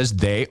 because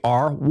they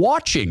are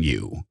watching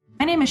you.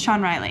 My name is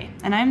Sean Riley,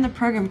 and I'm the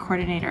program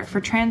coordinator for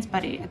Trans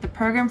Buddy at the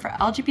Program for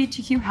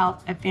LGBTQ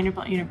Health at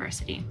Vanderbilt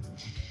University.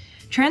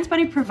 Trans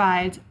Buddy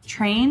provides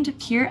trained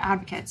peer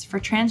advocates for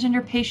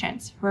transgender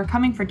patients who are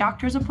coming for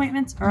doctor's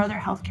appointments or other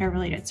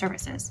healthcare-related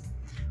services.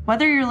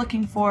 Whether you're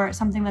looking for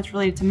something that's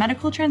related to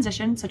medical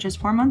transition, such as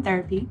hormone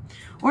therapy,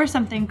 or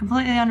something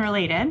completely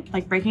unrelated,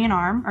 like breaking an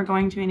arm or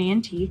going to an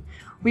ENT,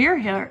 we are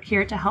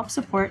here to help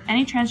support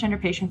any transgender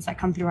patients that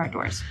come through our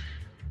doors.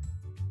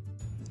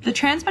 The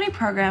Trans Buddy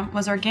program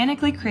was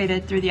organically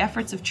created through the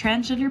efforts of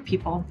transgender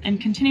people and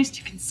continues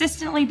to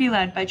consistently be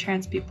led by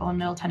trans people in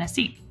Middle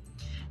Tennessee.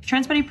 The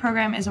Trans Buddy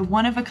program is a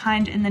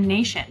one-of-a-kind in the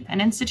nation, and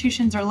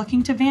institutions are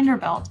looking to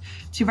Vanderbilt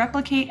to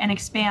replicate and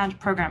expand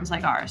programs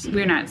like ours.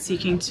 We're not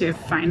seeking to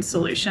find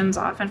solutions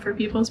often for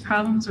people's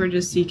problems. We're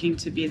just seeking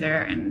to be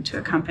there and to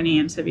accompany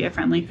and to be a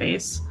friendly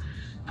face.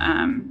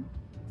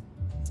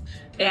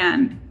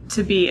 And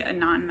to be a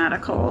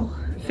non-medical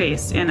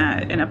face in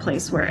a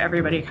place where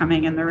everybody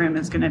coming in the room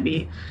is going to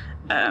be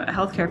a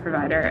healthcare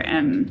provider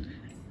and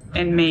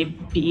may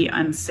be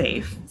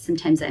unsafe.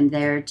 Sometimes I'm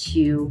there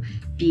to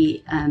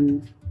be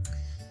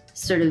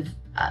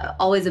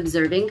always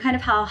observing kind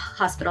of how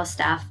hospital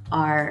staff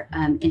are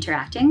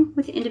interacting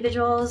with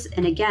individuals.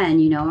 And again,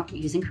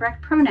 using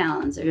correct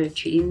pronouns or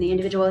treating the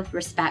individual with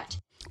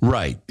respect.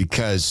 Right,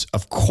 because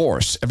of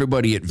course,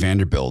 everybody at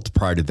Vanderbilt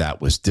prior to that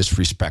was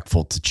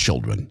disrespectful to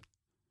children.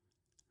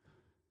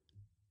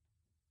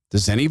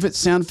 Does any of it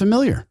sound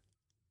familiar?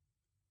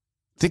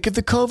 Think of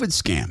the COVID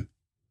scam.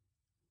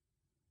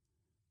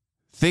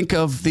 Think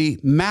of the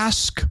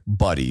mask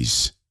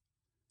buddies.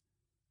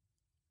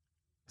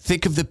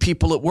 Think of the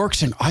people at work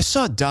saying, I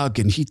saw Doug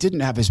and he didn't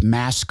have his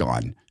mask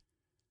on.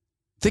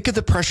 Think of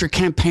the pressure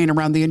campaign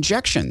around the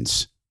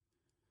injections.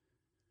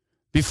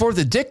 Before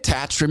the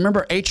diktats,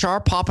 remember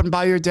HR popping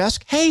by your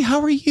desk? Hey, how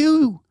are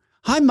you?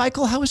 Hi,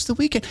 Michael. How was the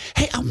weekend?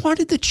 Hey, I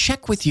wanted to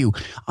check with you.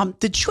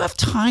 Did you have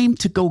time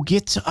to go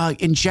get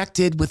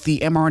injected with the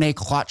mRNA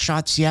clot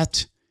shots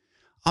yet?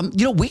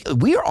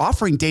 We are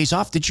offering days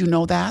off. Did you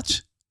know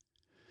that?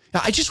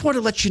 I just want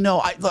to let you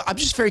know, I'm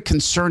just very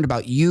concerned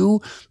about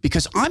you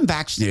because I'm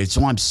vaccinated,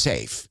 so I'm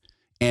safe.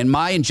 And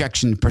my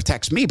injection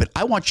protects me, but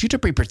I want you to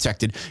be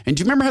protected. And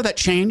do you remember how that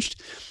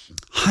changed?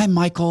 Hi,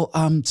 Michael.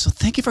 So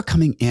thank you for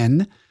coming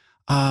in.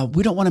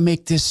 We don't want to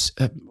make this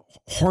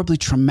horribly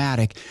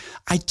traumatic.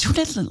 I do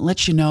need to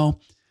let you know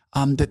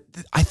that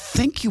I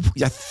think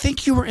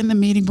you were in the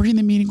meeting. Were you in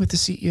the meeting with the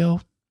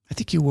CEO? I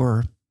think you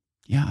were.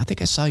 Yeah, I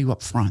think I saw you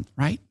up front,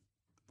 right?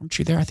 Weren't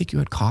you there? I think you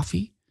had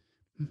coffee.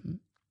 Mm-hmm.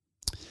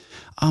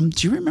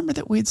 Do you remember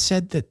that we had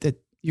said that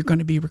you're going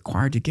to be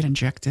required to get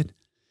injected?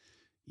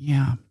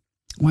 Yeah.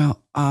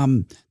 Well,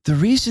 the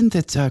reason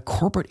that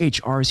corporate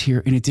HR is here,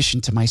 in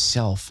addition to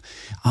myself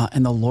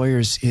and the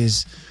lawyers,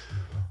 is,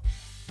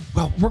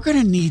 well, we're going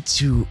to need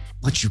to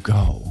let you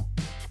go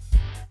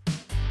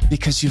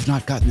because you've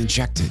not gotten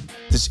injected.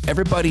 Does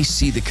everybody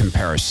see the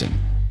comparison?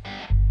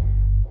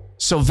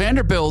 So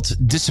Vanderbilt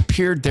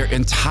disappeared their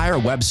entire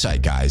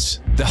website, guys.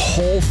 The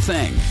whole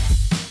thing.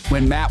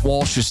 When Matt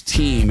Walsh's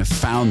team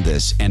found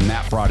this and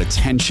Matt brought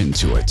attention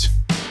to it,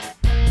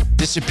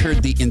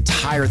 disappeared the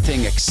entire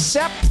thing,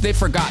 except they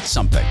forgot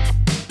something.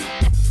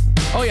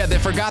 Oh yeah, they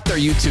forgot their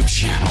YouTube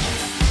channel.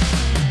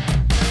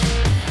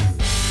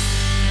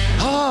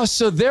 Oh,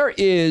 so there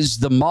is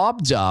the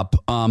mobbed up,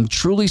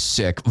 truly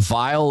sick,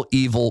 vile,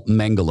 evil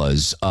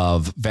Mengeles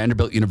of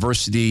Vanderbilt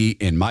University,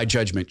 in my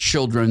judgment,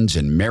 Children's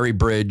and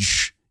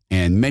Marybridge,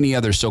 and many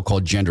other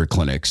so-called gender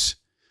clinics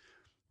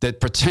that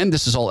pretend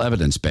this is all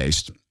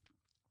evidence-based.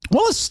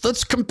 Well,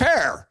 let's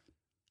compare,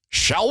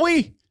 shall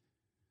we?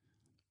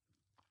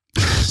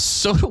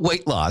 Soda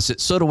Weight Loss at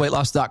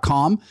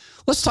sodaweightloss.com.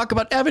 Let's talk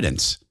about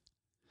evidence.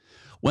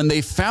 When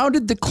they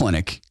founded the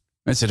clinic,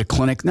 is it a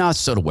clinic? No, it's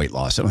Soda Weight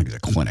Loss. I don't think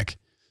it's a clinic.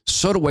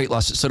 Soda Weight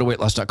Loss at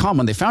sodaweightloss.com.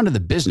 When they founded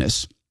the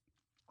business,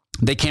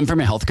 they came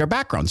from a healthcare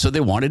background, so they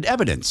wanted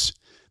evidence.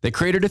 They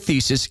created a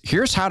thesis.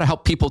 Here's how to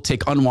help people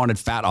take unwanted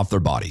fat off their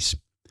bodies.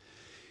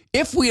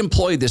 If we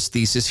employ this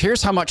thesis,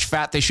 here's how much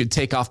fat they should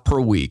take off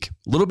per week.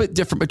 A little bit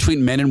different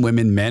between men and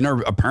women. Men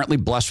are apparently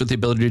blessed with the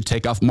ability to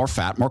take off more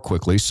fat more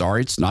quickly.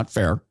 Sorry, it's not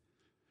fair.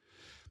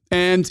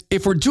 And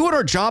if we're doing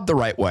our job the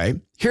right way,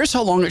 here's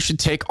how long it should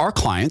take our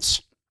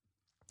clients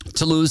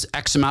to lose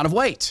X amount of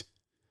weight.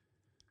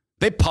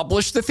 They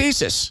publish the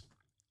thesis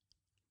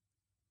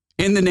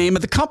in the name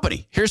of the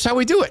company. Here's how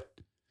we do it.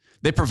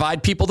 They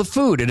provide people the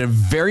food. And a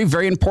very,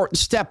 very important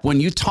step when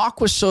you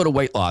talk with Soda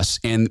Weight Loss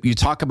and you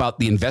talk about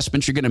the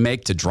investments you're going to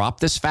make to drop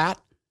this fat,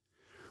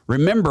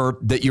 remember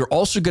that you're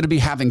also going to be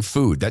having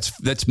food.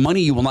 That's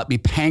money you will not be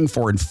paying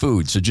for in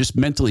food. So just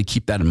mentally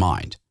keep that in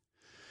mind.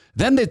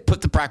 Then they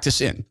put the practice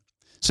in.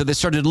 So they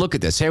started to look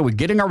at this. Hey, we're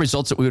getting our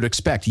results that we would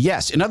expect.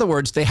 Yes. In other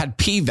words, they had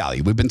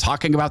p-value. We've been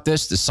talking about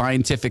this, the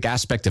scientific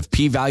aspect of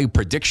p-value,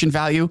 prediction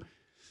value.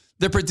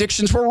 The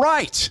predictions were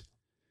right.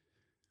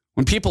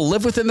 When people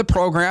live within the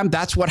program,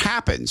 that's what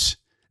happens.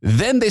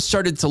 Then they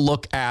started to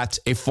look at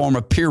a form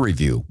of peer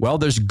review. Well,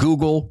 there's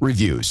Google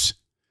reviews.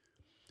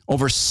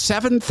 Over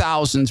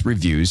 7,000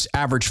 reviews,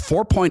 average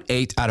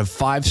 4.8 out of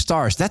 5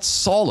 stars. That's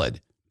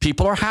solid.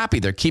 People are happy.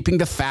 They're keeping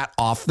the fat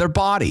off their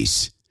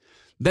bodies.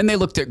 Then they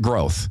looked at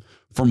growth.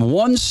 From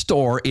one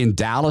store in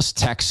Dallas,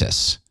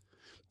 Texas,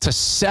 to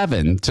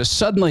 7 to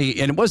suddenly,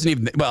 and it wasn't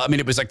even, well, I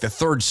mean, it was like the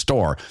third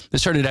store. They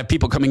started to have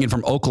people coming in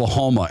from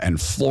Oklahoma and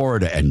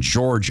Florida and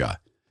Georgia.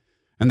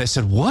 And they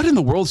said, what in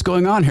the world's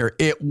going on here?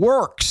 It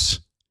works.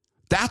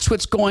 That's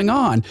what's going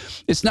on.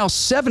 It's now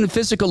 7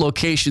 physical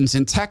locations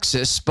in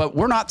Texas, but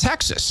we're not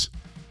Texas.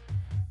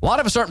 A lot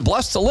of us aren't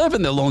blessed to live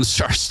in the Lone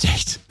Star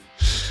State.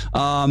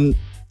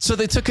 So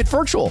they took it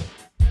virtual.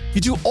 You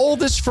do all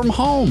this from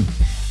home.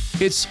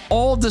 It's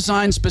all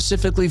designed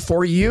specifically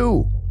for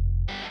you.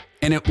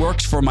 And it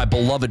works for my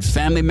beloved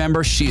family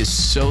member. She is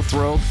so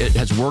thrilled. It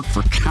has worked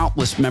for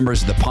countless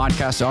members of the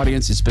podcast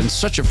audience. It's been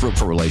such a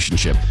fruitful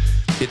relationship.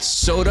 It's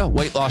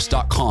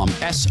sodaweightloss.com.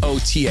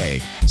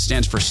 SOTA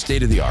stands for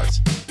state of the art.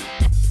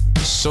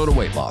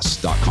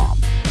 Sodaweightloss.com.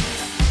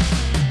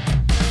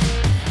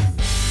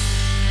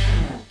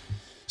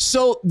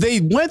 So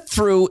they went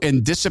through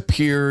and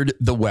disappeared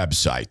the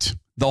website,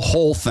 the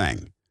whole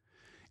thing.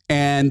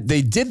 And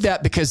they did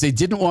that because they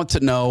didn't want to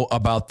know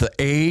about the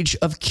age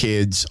of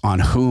kids on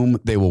whom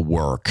they will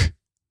work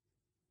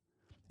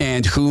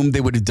and whom they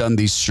would have done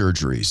these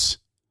surgeries.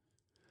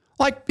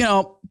 Like, you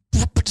know,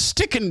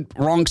 sticking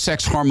wrong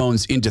sex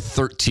hormones into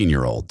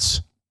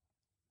 13-year-olds.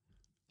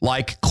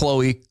 Like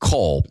Chloe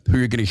Cole, who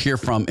you're going to hear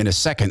from in a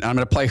second. I'm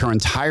going to play her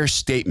entire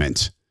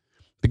statement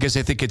because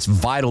I think it's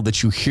vital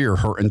that you hear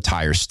her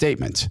entire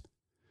statement.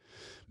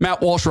 Matt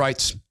Walsh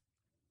writes,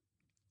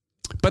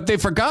 but they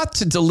forgot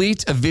to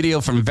delete a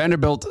video from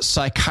Vanderbilt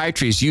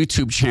Psychiatry's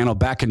YouTube channel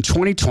back in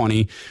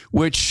 2020,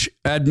 which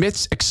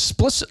admits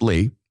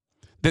explicitly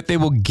that they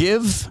will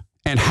give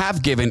and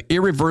have given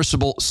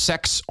irreversible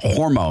sex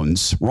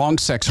hormones, wrong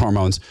sex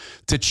hormones,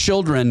 to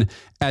children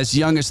as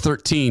young as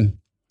 13,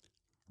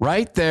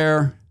 right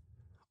there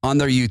on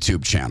their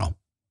YouTube channel.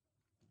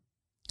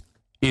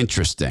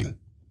 Interesting.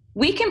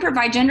 We can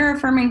provide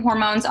gender-affirming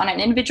hormones on an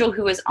individual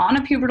who is on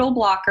a pubertal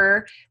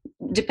blocker,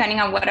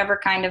 depending on whatever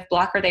kind of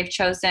blocker they've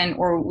chosen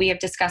or we have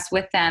discussed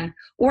with them,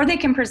 or they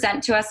can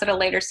present to us at a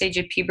later stage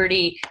of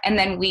puberty, and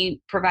then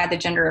we provide the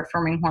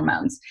gender-affirming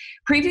hormones.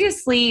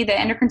 Previously, the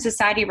Endocrine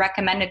Society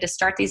recommended to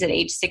start these at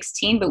age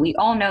 16, but we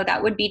all know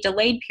that would be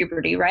delayed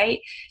puberty, right?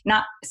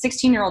 Not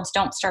 16-year-olds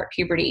don't start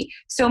puberty.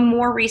 So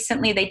more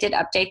recently, they did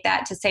update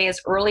that to say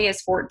as early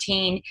as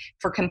 14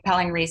 for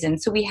compelling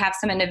reasons. So we have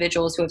some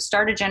individuals who have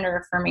started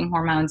gender-affirming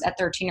hormones at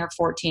 13 or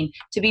 14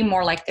 to be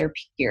more like their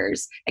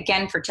peers.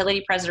 Again,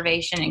 fertility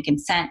preservation and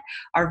consent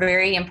are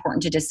very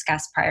important to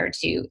discuss prior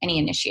to any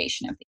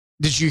initiation of these.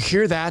 Did you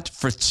hear that?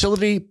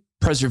 Fertility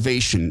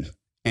preservation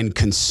and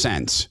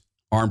consent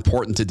are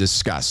important to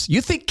discuss.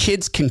 You think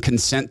kids can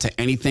consent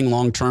to anything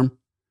long-term?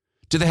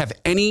 Do they have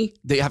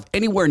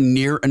anywhere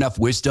near enough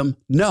wisdom?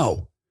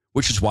 No,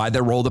 which is why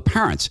they roll the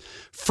parents.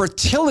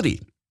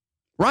 Fertility,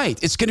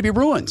 right, it's going to be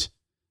ruined.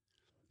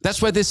 That's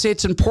why they say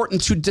it's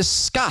important to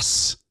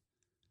discuss.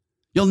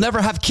 You'll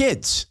never have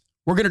kids.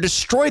 We're going to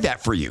destroy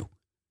that for you.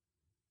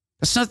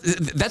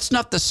 That's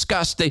not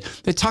discussed. They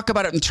talk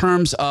about it in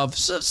terms of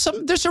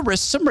some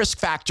risk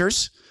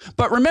factors.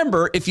 But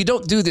remember, if you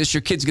don't do this,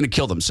 your kid's going to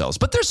kill themselves.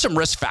 But there's some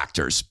risk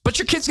factors. But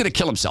your kid's going to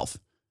kill himself.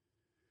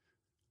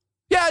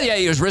 Yeah,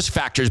 there's risk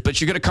factors.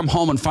 But you're going to come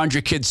home and find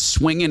your kid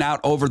swinging out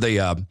over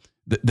the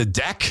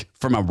deck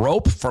from a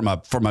rope, from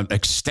an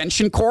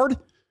extension cord.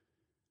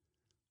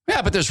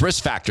 Yeah, but there's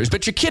risk factors.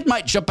 But your kid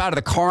might jump out of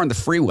the car on the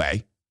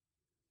freeway.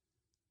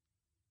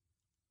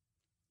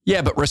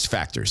 Yeah, but risk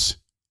factors.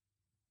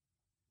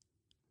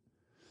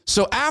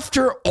 So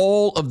after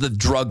all of the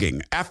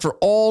drugging, after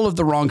all of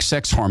the wrong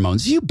sex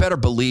hormones, you better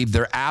believe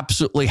they're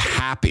absolutely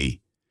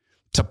happy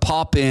to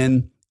pop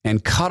in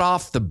and cut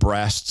off the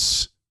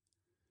breasts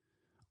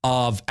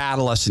of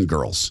adolescent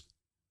girls.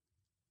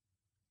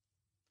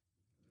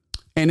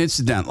 And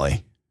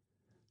incidentally,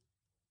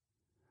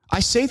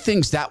 I say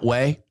things that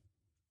way,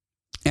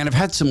 and I've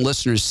had some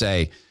listeners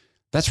say,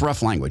 that's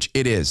rough language.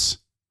 It is.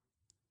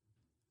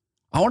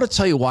 I want to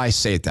tell you why I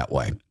say it that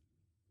way.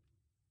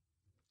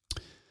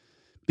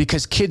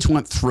 Because kids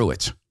went through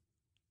it.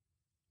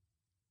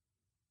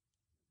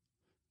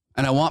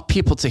 And I want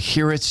people to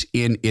hear it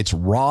in its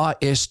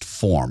rawest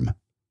form.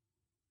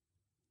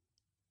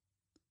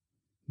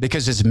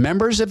 Because as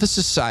members of a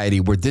society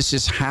where this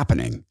is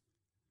happening,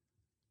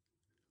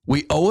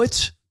 we owe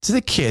it to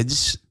the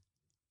kids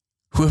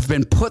who have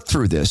been put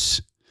through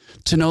this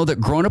to know that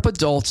grown-up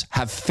adults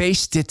have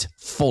faced it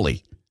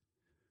fully.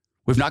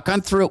 We've not gone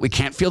through it. We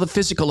can't feel the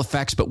physical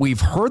effects, but we've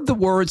heard the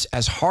words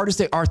as hard as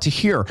they are to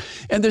hear.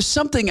 And there's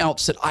something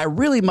else that I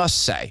really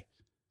must say.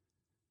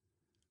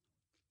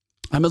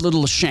 I'm a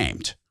little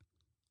ashamed.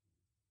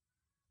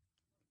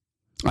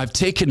 I've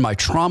taken my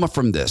trauma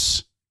from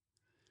this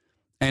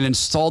and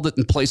installed it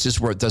in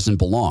places where it doesn't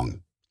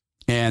belong.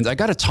 And I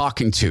got a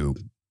talking to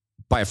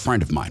by a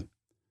friend of mine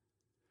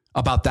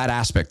about that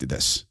aspect of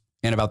this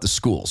and about the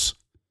schools.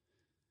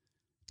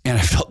 And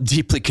I felt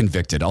deeply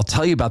convicted. I'll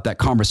tell you about that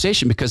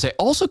conversation because I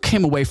also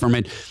came away from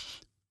it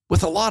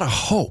with a lot of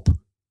hope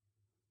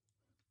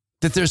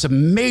that there's a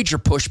major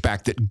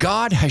pushback, that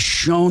God has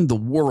shown the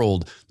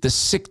world the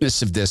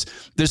sickness of this.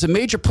 There's a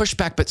major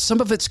pushback, but some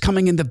of it's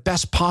coming in the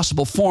best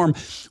possible form.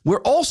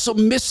 We're also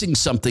missing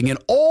something in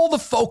all the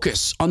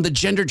focus on the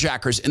gender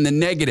jackers and the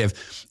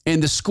negative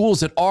and the schools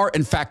that are,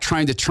 in fact,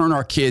 trying to turn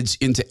our kids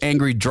into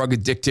angry,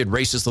 drug-addicted,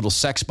 racist little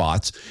sex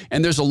bots.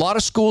 And there's a lot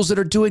of schools that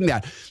are doing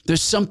that.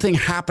 There's something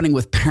happening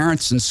with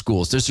parents in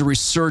schools. There's a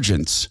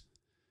resurgence.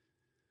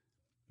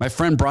 My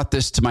friend brought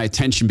this to my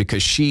attention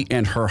because she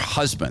and her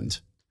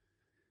husband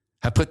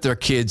have put their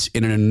kids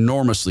in an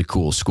enormously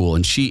cool school,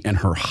 and she and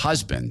her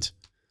husband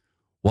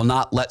will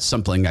not let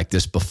something like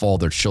this befall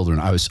their children.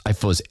 I was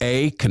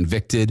A,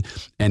 convicted,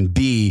 and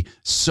B,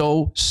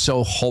 so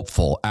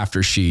hopeful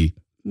after she,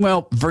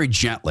 very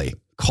gently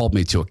called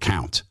me to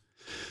account.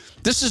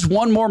 This is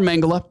one more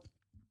Mengeles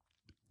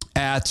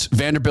at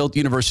Vanderbilt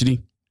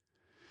University.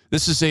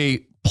 This is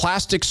a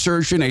plastic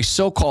surgeon, a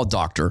so-called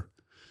doctor,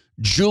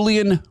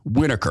 Julian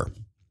Winokur,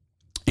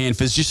 and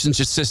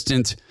physician's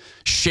assistant,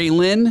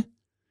 Shaylin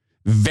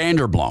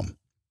Vanderblom.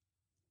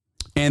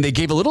 And they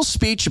gave a little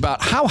speech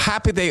about how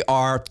happy they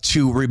are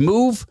to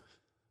remove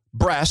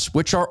breasts,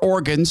 which are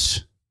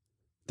organs.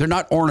 They're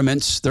not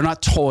ornaments. They're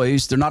not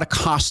toys. They're not a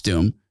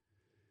costume.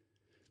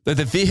 They're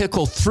the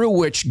vehicle through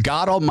which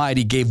God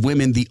Almighty gave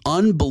women the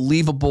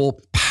unbelievable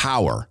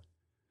power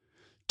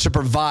to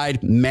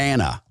provide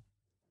manna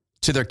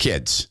to their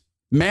kids.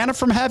 Manna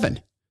from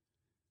heaven.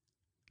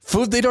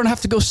 Food they don't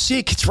have to go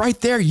seek. It's right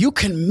there. You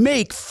can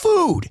make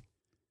food.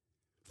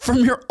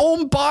 From your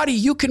own body,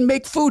 you can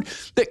make food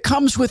that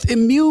comes with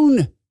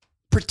immune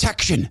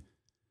protection.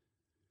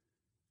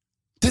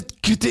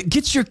 That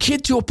gets your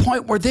kid to a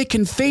point where they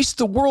can face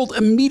the world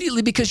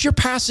immediately because you're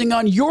passing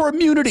on your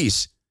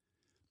immunities,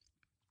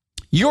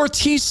 your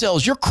T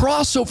cells, your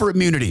crossover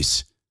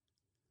immunities.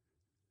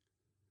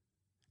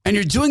 And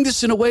you're doing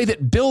this in a way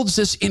that builds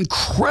this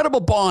incredible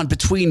bond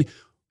between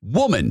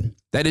woman,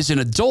 that is an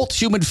adult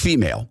human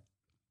female,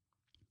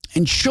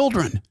 and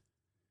children.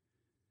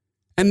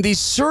 And these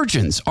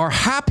surgeons are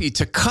happy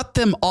to cut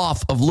them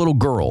off of little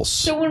girls.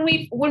 So when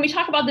we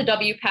talk about the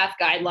WPATH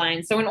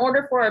guidelines, so in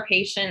order for our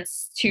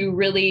patients to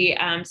really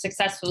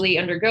successfully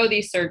undergo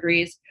these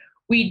surgeries,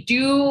 we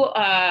do,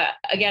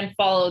 again,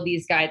 follow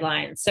these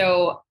guidelines.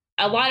 So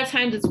a lot of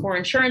times it's for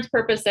insurance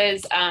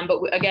purposes, but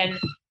again,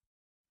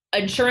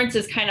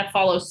 insurances kind of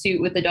follow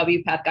suit with the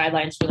WPATH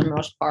guidelines for the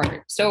most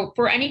part. So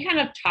for any kind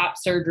of top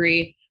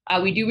surgery,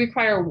 we do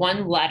require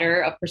one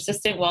letter of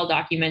persistent,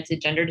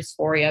 well-documented gender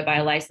dysphoria by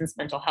a licensed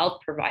mental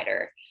health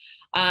provider.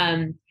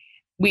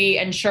 We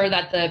ensure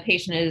that the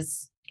patient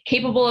is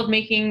capable of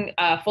making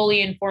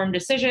fully informed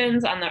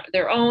decisions on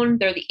their own.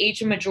 They're the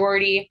age of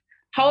majority.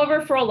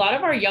 However, for a lot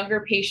of our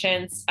younger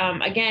patients,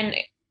 again,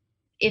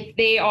 if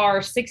they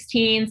are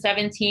 16,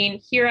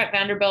 17, here at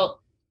Vanderbilt,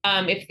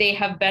 if they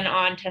have been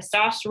on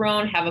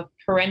testosterone, have a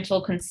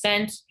parental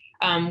consent,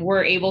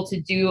 we're able to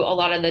do a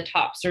lot of the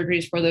top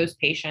surgeries for those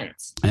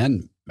patients.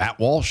 And Matt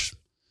Walsh,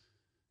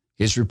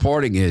 his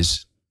reporting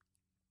is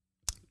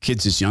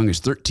kids as young as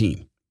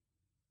 13,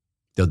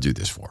 they'll do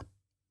this for.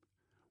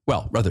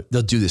 Well, rather,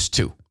 they'll do this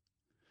too.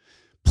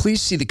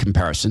 Please see the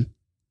comparison.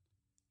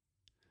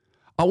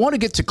 I want to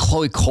get to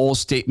Chloe Cole's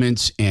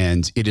statements,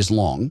 and it is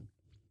long.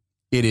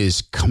 It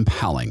is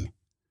compelling.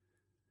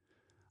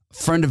 A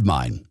friend of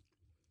mine,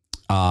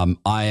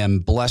 I am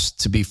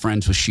blessed to be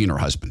friends with she and her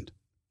husband.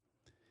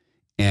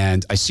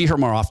 And I see her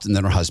more often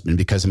than her husband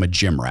because I'm a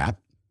gym rat.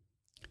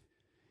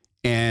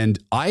 And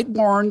I'd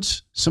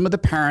warned some of the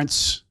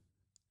parents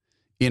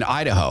in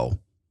Idaho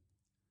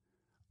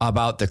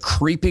about the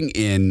creeping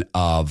in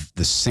of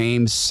the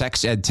same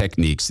sex ed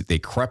techniques that they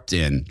crept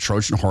in,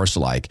 Trojan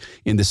horse-like,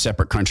 in the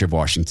separate country of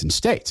Washington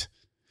state.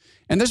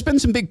 And there's been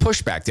some big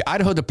pushback. The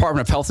Idaho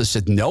Department of Health has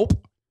said, nope,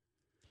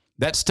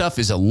 that stuff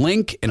is a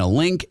link and a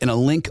link and a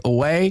link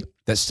away.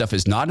 That stuff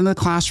is not in the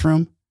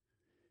classroom.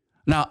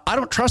 Now, I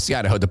don't trust the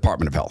Idaho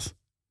Department of Health.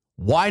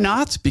 Why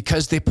not?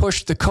 Because they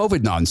pushed the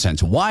COVID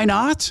nonsense. Why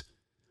not?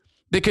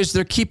 because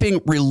they're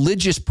keeping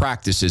religious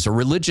practices or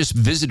religious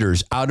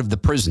visitors out of the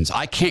prisons.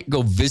 I can't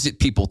go visit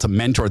people to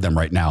mentor them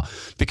right now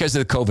because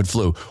of the COVID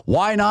flu.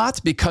 Why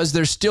not? Because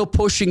they're still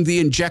pushing the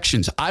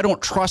injections. I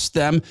don't trust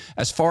them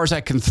as far as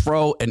I can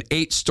throw an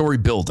 8-story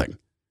building.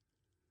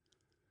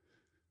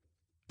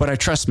 But I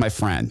trust my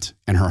friend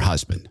and her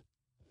husband.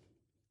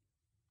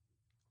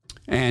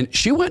 And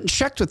she went and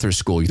checked with her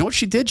school. You know what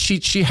she did?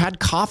 She had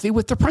coffee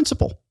with the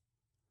principal.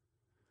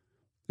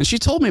 And she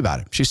told me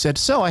about it. She said,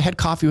 so I had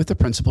coffee with the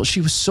principal.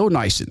 She was so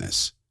nice in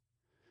this.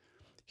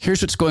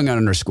 Here's what's going on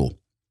in her school.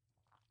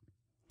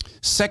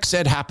 Sex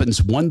ed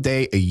happens one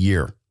day a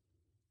year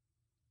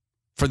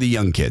for the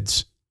young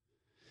kids.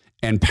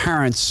 And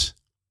parents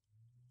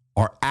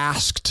are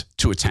asked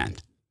to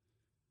attend.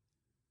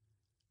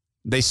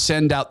 They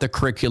send out the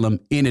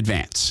curriculum in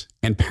advance,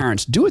 and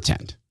parents do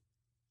attend.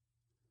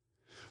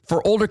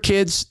 For older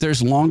kids,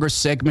 there's longer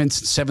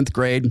segments, 7th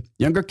grade.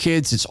 Younger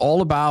kids, it's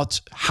all about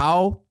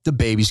how the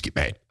babies get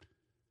made.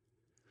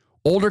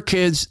 Older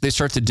kids, they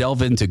start to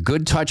delve into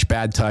good touch,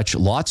 bad touch,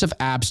 lots of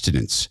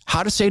abstinence,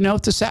 how to say no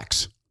to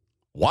sex,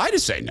 why to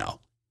say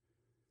no.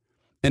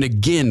 And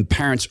again,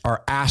 parents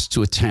are asked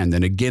to attend.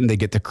 And again, they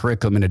get the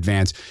curriculum in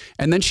advance.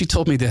 And then she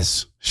told me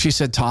this. She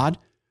said, Todd,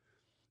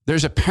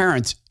 there's a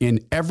parent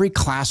in every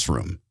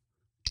classroom,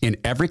 in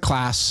every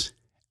class,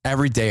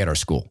 every day at our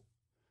school.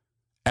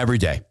 Every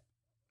day.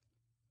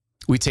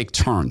 We take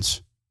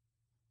turns.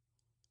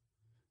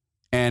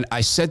 And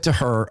I said to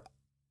her,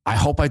 I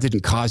hope I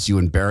didn't cause you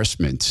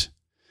embarrassment.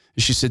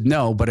 And she said,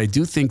 no, but I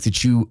do think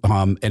that you,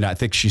 and I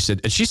think she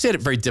said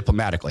it very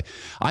diplomatically.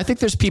 I think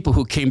there's people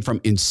who came from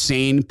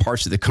insane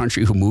parts of the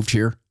country who moved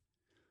here.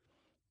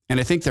 And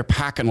I think they're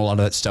packing a lot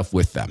of that stuff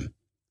with them.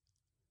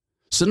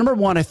 So number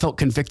one, I felt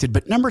convicted.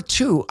 But number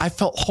two, I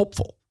felt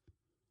hopeful.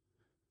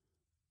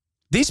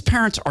 These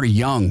parents are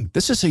young.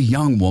 This is a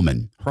young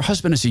woman. Her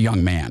husband is a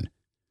young man.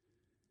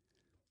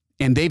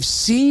 And they've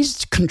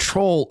seized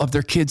control of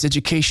their kids'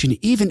 education,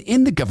 even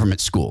in the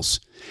government schools.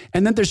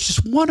 And then there's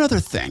just one other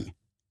thing.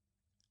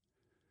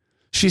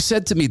 She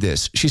said to me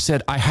this. She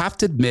said, I have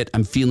to admit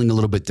I'm feeling a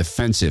little bit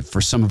defensive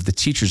for some of the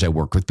teachers I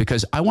work with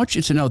because I want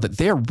you to know that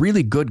they're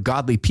really good,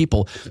 godly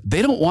people.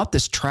 They don't want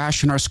this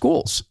trash in our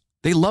schools.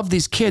 They love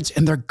these kids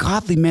and they're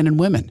godly men and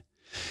women.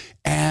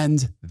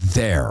 And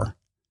there.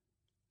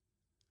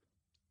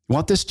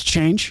 Want this to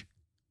change?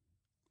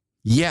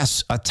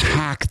 Yes,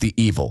 attack the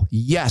evil.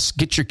 Yes,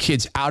 get your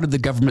kids out of the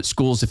government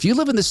schools. If you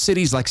live in the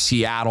cities like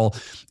Seattle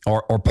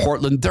or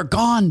Portland, they're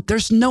gone.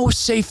 There's no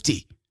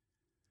safety.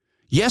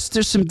 Yes,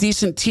 there's some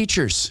decent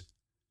teachers.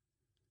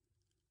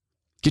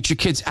 Get your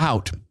kids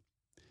out.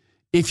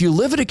 If you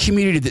live in a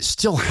community that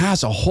still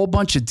has a whole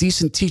bunch of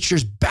decent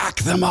teachers, back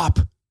them up.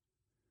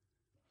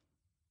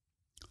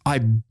 I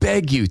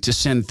beg you to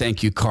send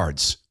thank you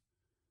cards.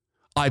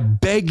 I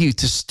beg you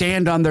to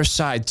stand on their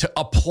side, to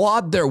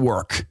applaud their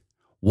work.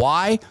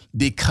 Why?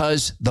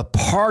 Because the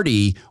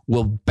party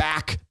will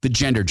back the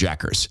gender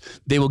jackers.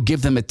 They will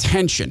give them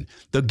attention.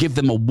 They'll give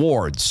them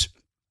awards.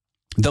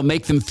 They'll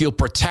make them feel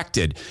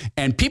protected.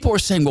 And people are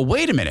saying, well,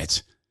 wait a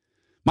minute.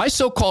 My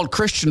so-called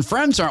Christian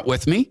friends aren't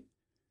with me.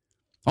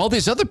 All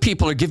these other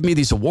people are giving me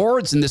these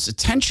awards and this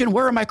attention.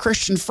 Where are my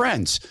Christian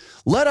friends?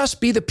 Let us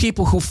be the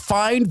people who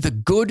find the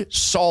good,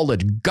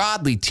 solid,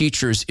 godly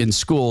teachers in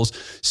schools,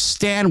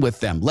 stand with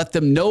them. Let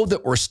them know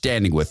that we're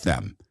standing with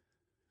them.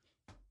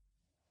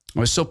 I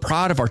was so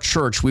proud of our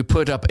church. We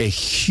put up a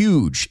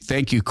huge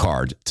thank you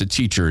card to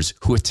teachers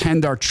who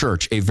attend our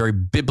church, a very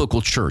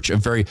biblical church, a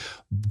very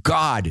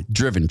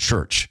God-driven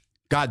church,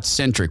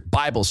 God-centric,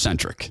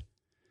 Bible-centric,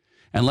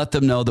 and let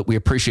them know that we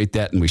appreciate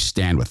that and we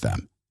stand with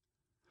them.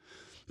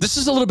 This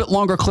is a little bit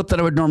longer clip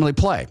than I would normally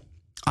play.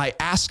 I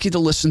ask you to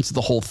listen to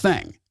the whole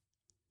thing.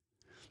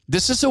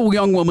 This is a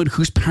young woman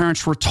whose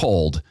parents were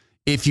told,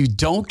 if you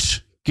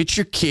don't get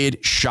your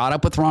kid shot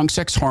up with wrong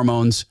sex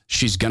hormones,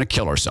 she's going to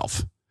kill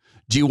herself.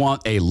 Do you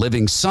want a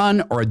living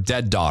son or a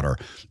dead daughter?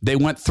 They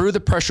went through the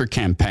pressure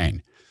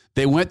campaign.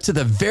 They went to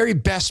the very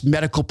best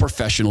medical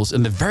professionals,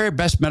 and the very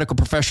best medical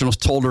professionals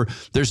told her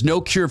there's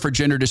no cure for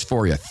gender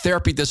dysphoria.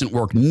 Therapy doesn't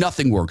work.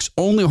 Nothing works.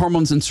 Only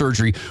hormones and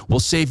surgery will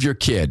save your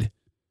kid.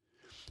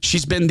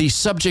 She's been the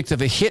subject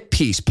of a hit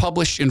piece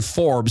published in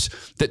Forbes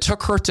that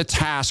took her to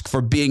task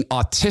for being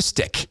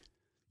autistic.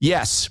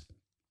 Yes,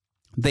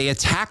 they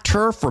attacked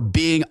her for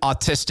being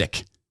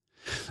autistic,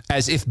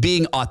 as if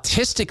being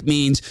autistic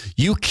means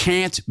you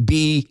can't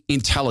be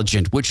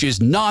intelligent, which is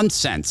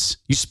nonsense.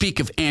 You speak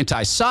of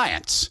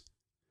anti-science.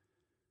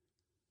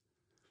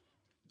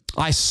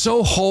 I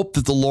so hope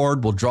that the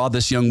Lord will draw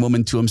this young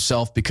woman to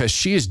himself because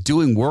she is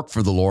doing work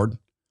for the Lord.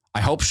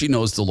 I hope she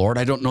knows the Lord.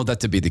 I don't know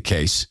that to be the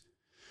case.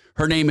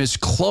 Her name is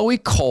Chloe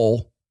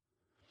Cole,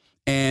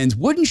 and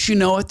wouldn't you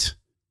know it,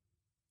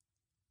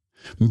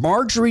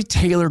 Marjorie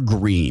Taylor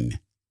Greene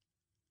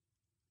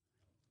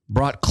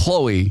brought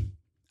Chloe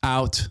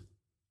out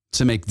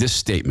to make this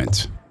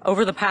statement.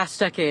 Over the past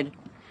decade,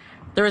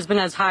 there has been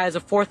as high as a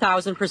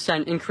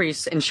 4,000%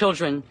 increase in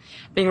children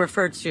being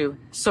referred to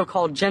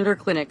so-called gender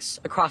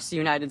clinics across the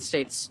United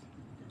States.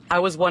 I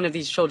was one of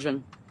these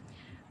children.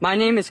 My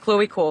name is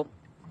Chloe Cole,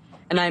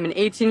 and I am an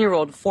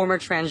 18-year-old former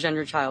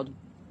transgender child.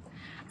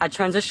 I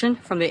transitioned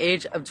from the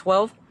age of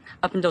 12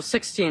 up until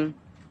 16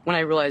 when I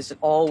realized it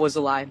all was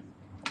a lie.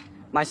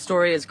 My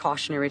story is a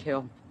cautionary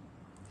tale.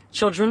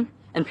 Children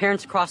and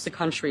parents across the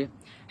country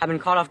have been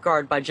caught off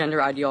guard by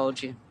gender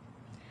ideology.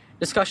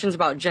 Discussions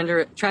about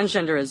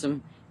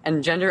transgenderism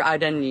and gender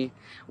identity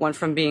went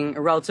from being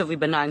a relatively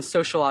benign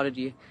social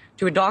oddity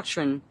to a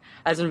doctrine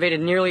that has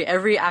invaded nearly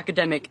every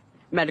academic,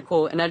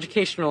 medical, and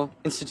educational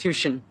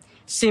institution,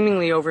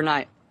 seemingly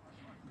overnight.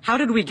 How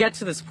did we get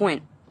to this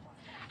point?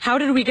 How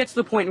did we get to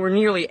the point where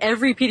nearly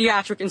every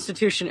pediatric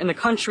institution in the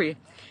country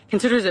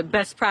considers it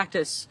best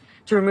practice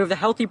to remove the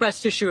healthy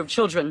breast tissue of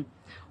children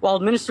while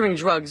administering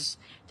drugs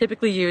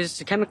typically used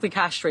to chemically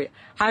castrate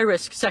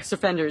high-risk sex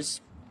offenders?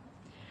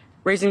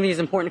 Raising these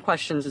important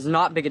questions is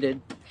not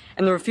bigoted,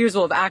 and the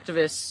refusal of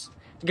activists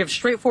to give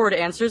straightforward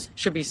answers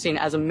should be seen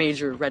as a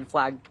major red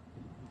flag.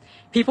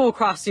 People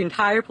across the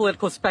entire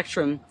political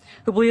spectrum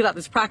who believe that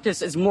this practice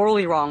is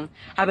morally wrong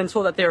have been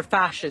told that they are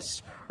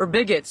fascists or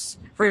bigots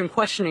for even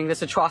questioning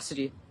this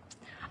atrocity.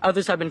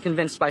 Others have been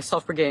convinced by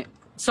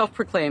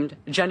self-proclaimed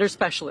gender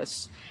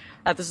specialists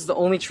that this is the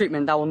only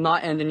treatment that will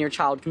not end in your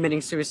child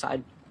committing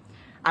suicide.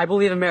 I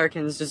believe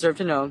Americans deserve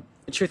to know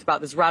the truth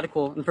about this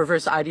radical and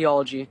perverse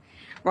ideology,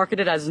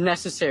 marketed as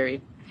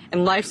necessary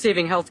and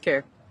life-saving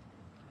healthcare.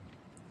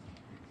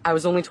 I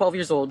was only 12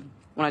 years old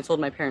when I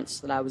told my parents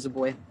that I was a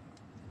boy.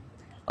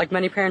 Like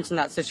many parents in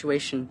that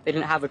situation, they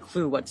didn't have a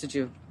clue what to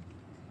do.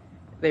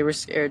 They were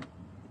scared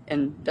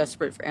and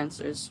desperate for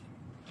answers.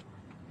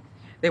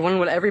 They wanted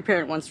what every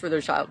parent wants for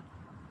their child,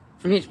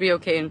 for me to be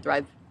okay and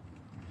thrive.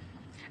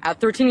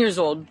 At 13 years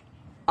old,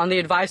 on the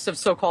advice of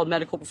so-called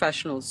medical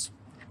professionals,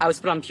 I was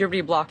put on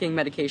puberty-blocking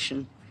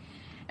medication,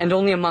 and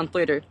only a month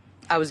later,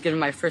 I was given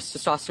my first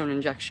testosterone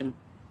injection.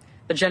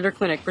 The gender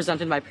clinic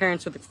presented my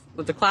parents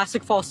with the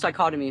classic false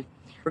dichotomy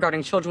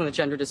regarding children with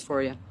gender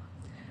dysphoria.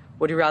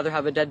 Would you rather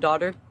have a dead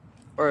daughter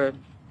or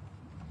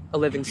a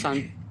living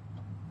son?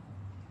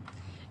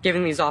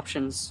 Given these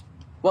options,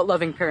 what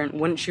loving parent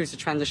wouldn't choose to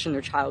transition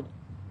their child?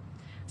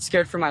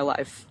 Scared for my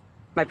life,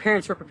 my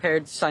parents were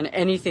prepared to sign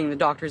anything the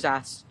doctors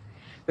asked.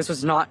 This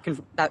was not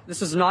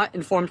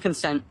informed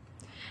consent.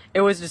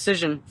 It was a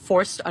decision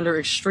forced under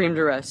extreme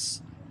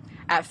duress.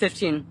 At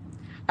 15,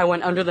 I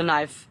went under the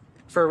knife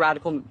for a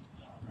radical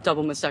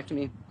double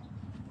mastectomy,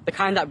 the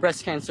kind that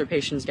breast cancer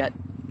patients get.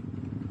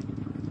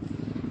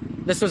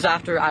 This was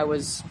after I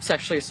was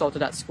sexually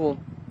assaulted at school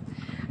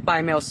by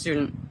a male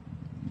student.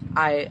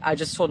 I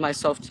just told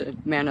myself to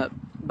man up,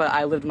 but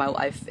I lived my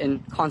life in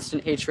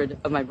constant hatred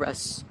of my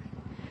breasts.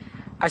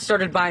 I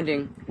started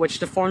binding, which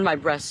deformed my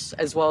breasts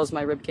as well as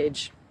my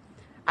ribcage.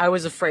 I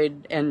was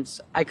afraid, and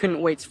I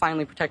couldn't wait to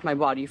finally protect my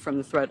body from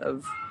the threat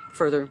of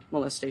further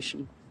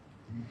molestation.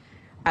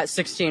 At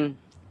 16,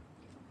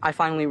 I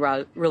finally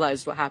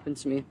realized what happened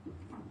to me,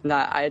 and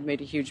that I had made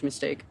a huge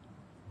mistake.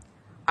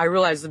 I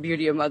realized the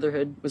beauty of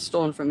motherhood was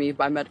stolen from me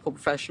by medical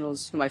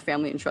professionals who my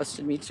family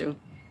entrusted me to.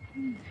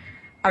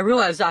 I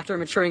realized after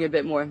maturing a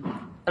bit more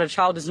that a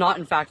child does not,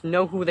 in fact,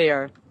 know who they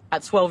are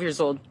at 12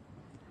 years old.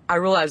 I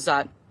realized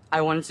that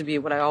I wanted to be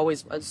what I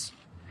always was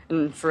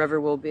and forever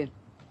will be,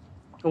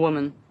 a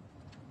woman.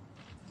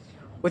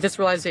 With this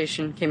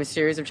realization came a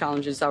series of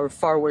challenges that were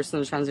far worse than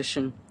the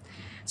transition.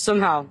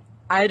 Somehow,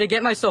 I had to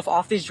get myself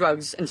off these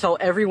drugs and tell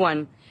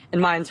everyone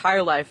in my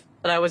entire life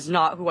that I was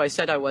not who I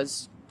said I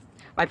was.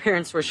 My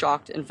parents were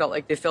shocked and felt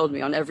like they failed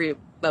me on every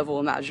level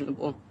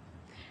imaginable.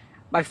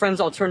 My friends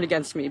all turned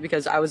against me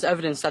because I was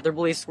evidence that their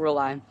beliefs were a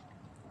lie.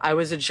 I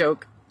was a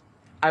joke.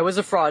 I was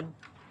a fraud.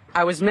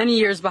 I was many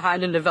years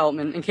behind in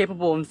development,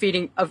 incapable of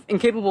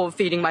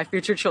feeding my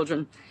future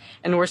children,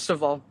 and worst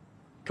of all,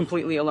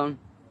 completely alone.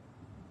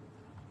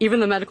 Even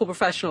the medical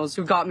professionals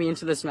who got me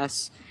into this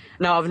mess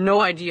now have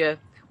no idea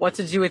what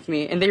to do with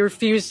me, and they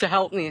refuse to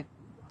help me.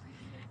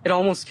 It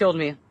almost killed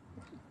me,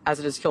 as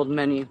it has killed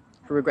many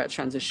who regret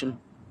transition.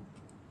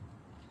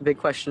 The big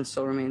question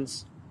still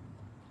remains.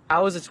 I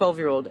was a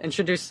 12-year-old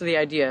introduced to the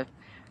idea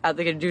that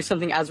they could do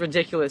something as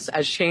ridiculous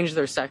as change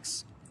their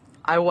sex.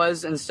 I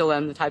was and still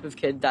am the type of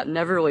kid that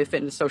never really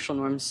fit into social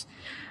norms.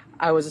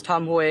 I was a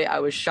tomboy, I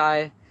was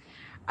shy,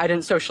 I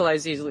didn't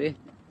socialize easily.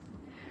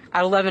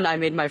 At 11, I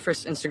made my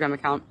first Instagram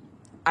account.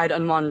 I had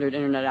unmonitored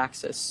internet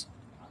access.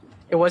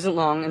 It wasn't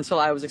long until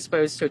I was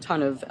exposed to a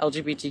ton of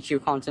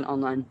LGBTQ content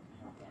online.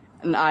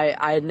 And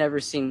I had never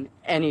seen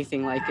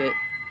anything like it.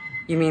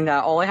 You mean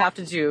that all I have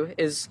to do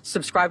is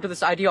subscribe to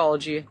this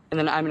ideology, and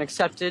then I'm an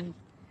accepted,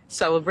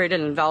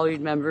 celebrated, and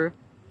valued member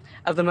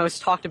of the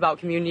most talked about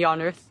community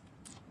on earth?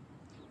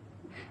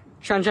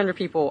 Transgender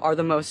people are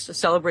the most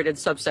celebrated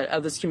subset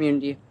of this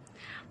community.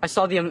 I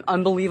saw the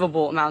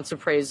unbelievable amounts of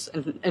praise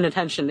and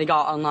attention they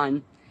got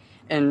online,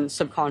 and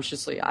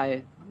subconsciously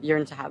I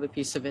yearned to have a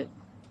piece of it.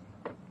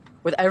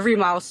 With every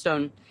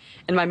milestone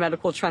in my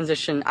medical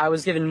transition, I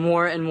was given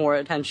more and more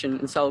attention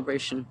and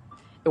celebration.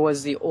 It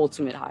was the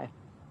ultimate high.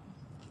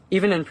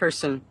 Even in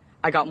person,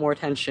 I got more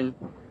attention.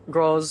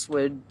 Girls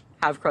would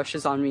have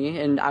crushes on me,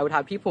 and I would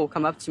have people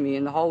come up to me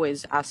in the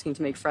hallways asking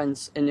to make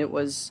friends, and it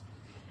was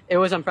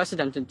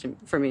unprecedented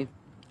for me.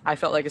 I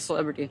felt like a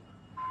celebrity.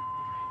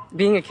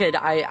 Being a kid,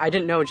 I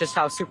didn't know just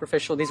how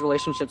superficial these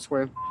relationships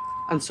were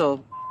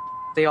until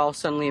they all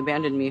suddenly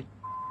abandoned me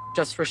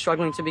just for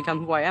struggling to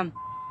become who I am.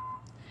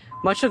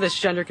 Much of this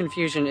gender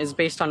confusion is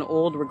based on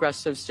old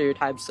regressive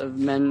stereotypes of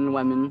men and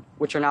women,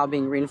 which are now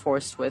being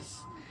reinforced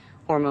with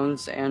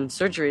hormones and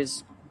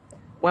surgeries.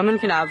 Women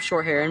can have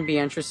short hair and be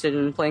interested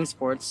in playing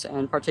sports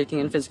and partaking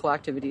in physical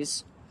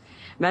activities.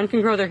 Men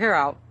can grow their hair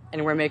out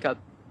and wear makeup.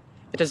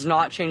 It does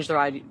not change their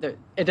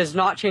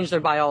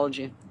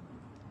biology.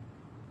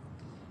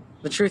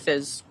 The truth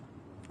is,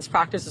 this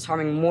practice is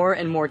harming more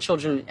and more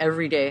children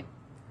every day.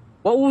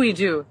 What will we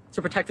do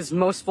to protect this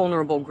most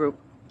vulnerable group?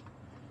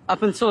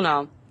 Up until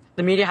now,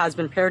 the media has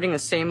been parroting the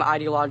same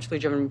ideologically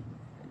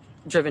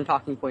driven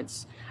talking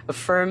points.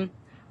 Affirm,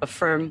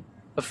 affirm,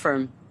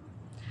 affirm.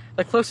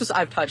 The closest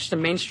I've touched to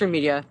mainstream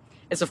media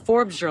is a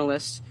Forbes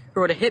journalist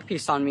who wrote a hit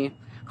piece on me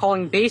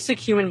calling basic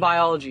human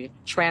biology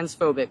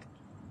transphobic.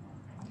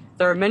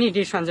 There are many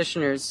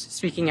detransitioners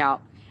speaking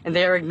out, and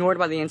they are ignored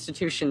by the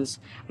institutions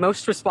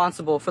most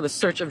responsible for the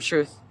search of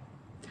truth.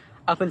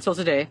 Up until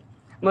today,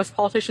 most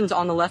politicians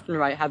on the left and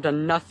right have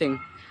done nothing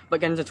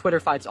but get into Twitter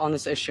fights on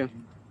this issue.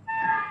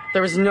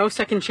 There is no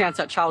second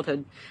chance at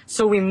childhood,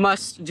 so we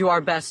must do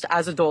our best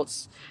as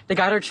adults to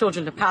guide our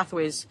children to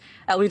pathways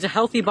that lead to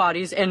healthy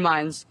bodies and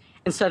minds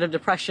instead of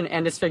depression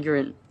and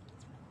disfigurement.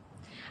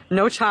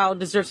 No child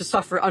deserves to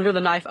suffer under the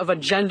knife of a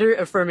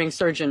gender-affirming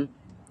surgeon.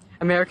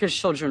 America's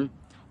children,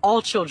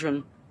 all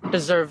children,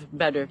 deserve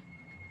better.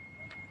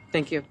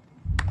 Thank you.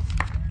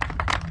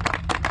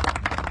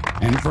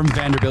 And from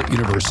Vanderbilt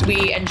University.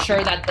 We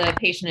ensure that the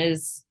patient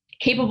is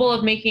capable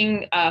of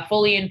making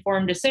fully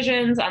informed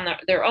decisions on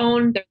their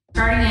own.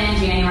 Starting in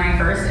January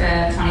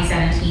 1st of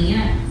 2017,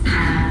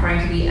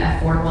 according to the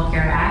Affordable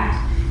Care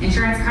Act,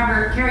 insurance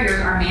carriers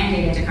are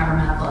mandated to cover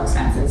medical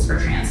expenses for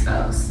trans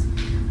folks.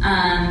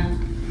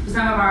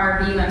 Some of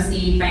our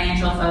VUMC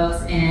financial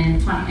folks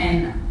in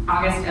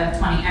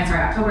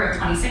October of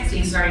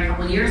 2016, started a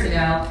couple years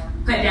ago,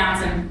 put down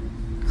some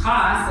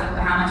costs of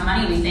how much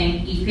money we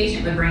think each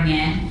patient would bring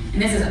in.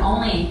 And this is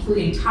only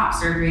including top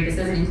surgery. This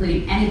isn't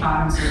including any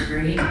bottom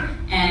surgery.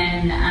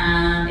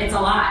 And it's a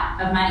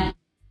lot of money.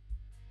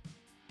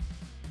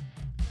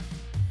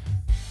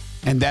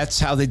 And that's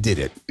how they did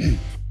it.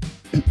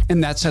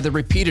 And that's how they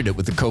repeated it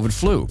with the COVID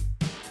flu.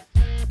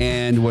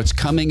 And what's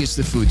coming is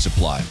the food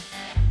supply.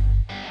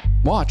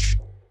 Watch.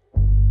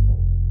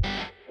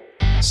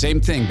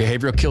 Same thing,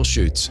 behavioral kill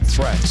shoots,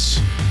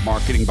 threats,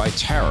 marketing by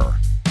terror,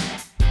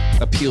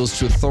 appeals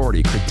to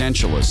authority,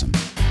 credentialism.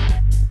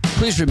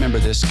 Please remember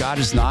this, God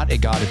is not a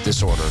God of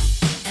disorder,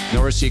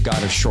 nor is he a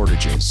God of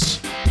shortages.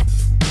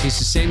 He's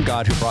the same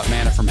God who brought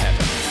manna from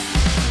heaven.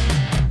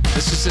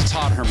 This is the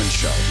Todd Herman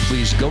Show.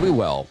 Please go be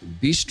well,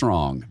 be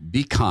strong,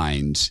 be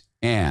kind,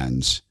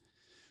 and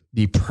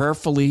be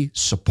prayerfully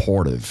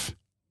supportive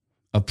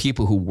of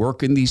people who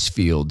work in these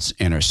fields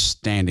and are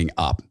standing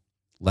up.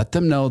 Let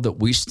them know that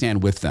we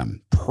stand with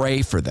them.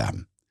 Pray for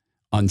them.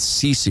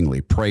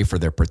 Unceasingly pray for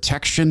their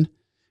protection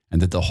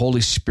and that the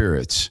Holy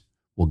Spirit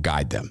will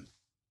guide them.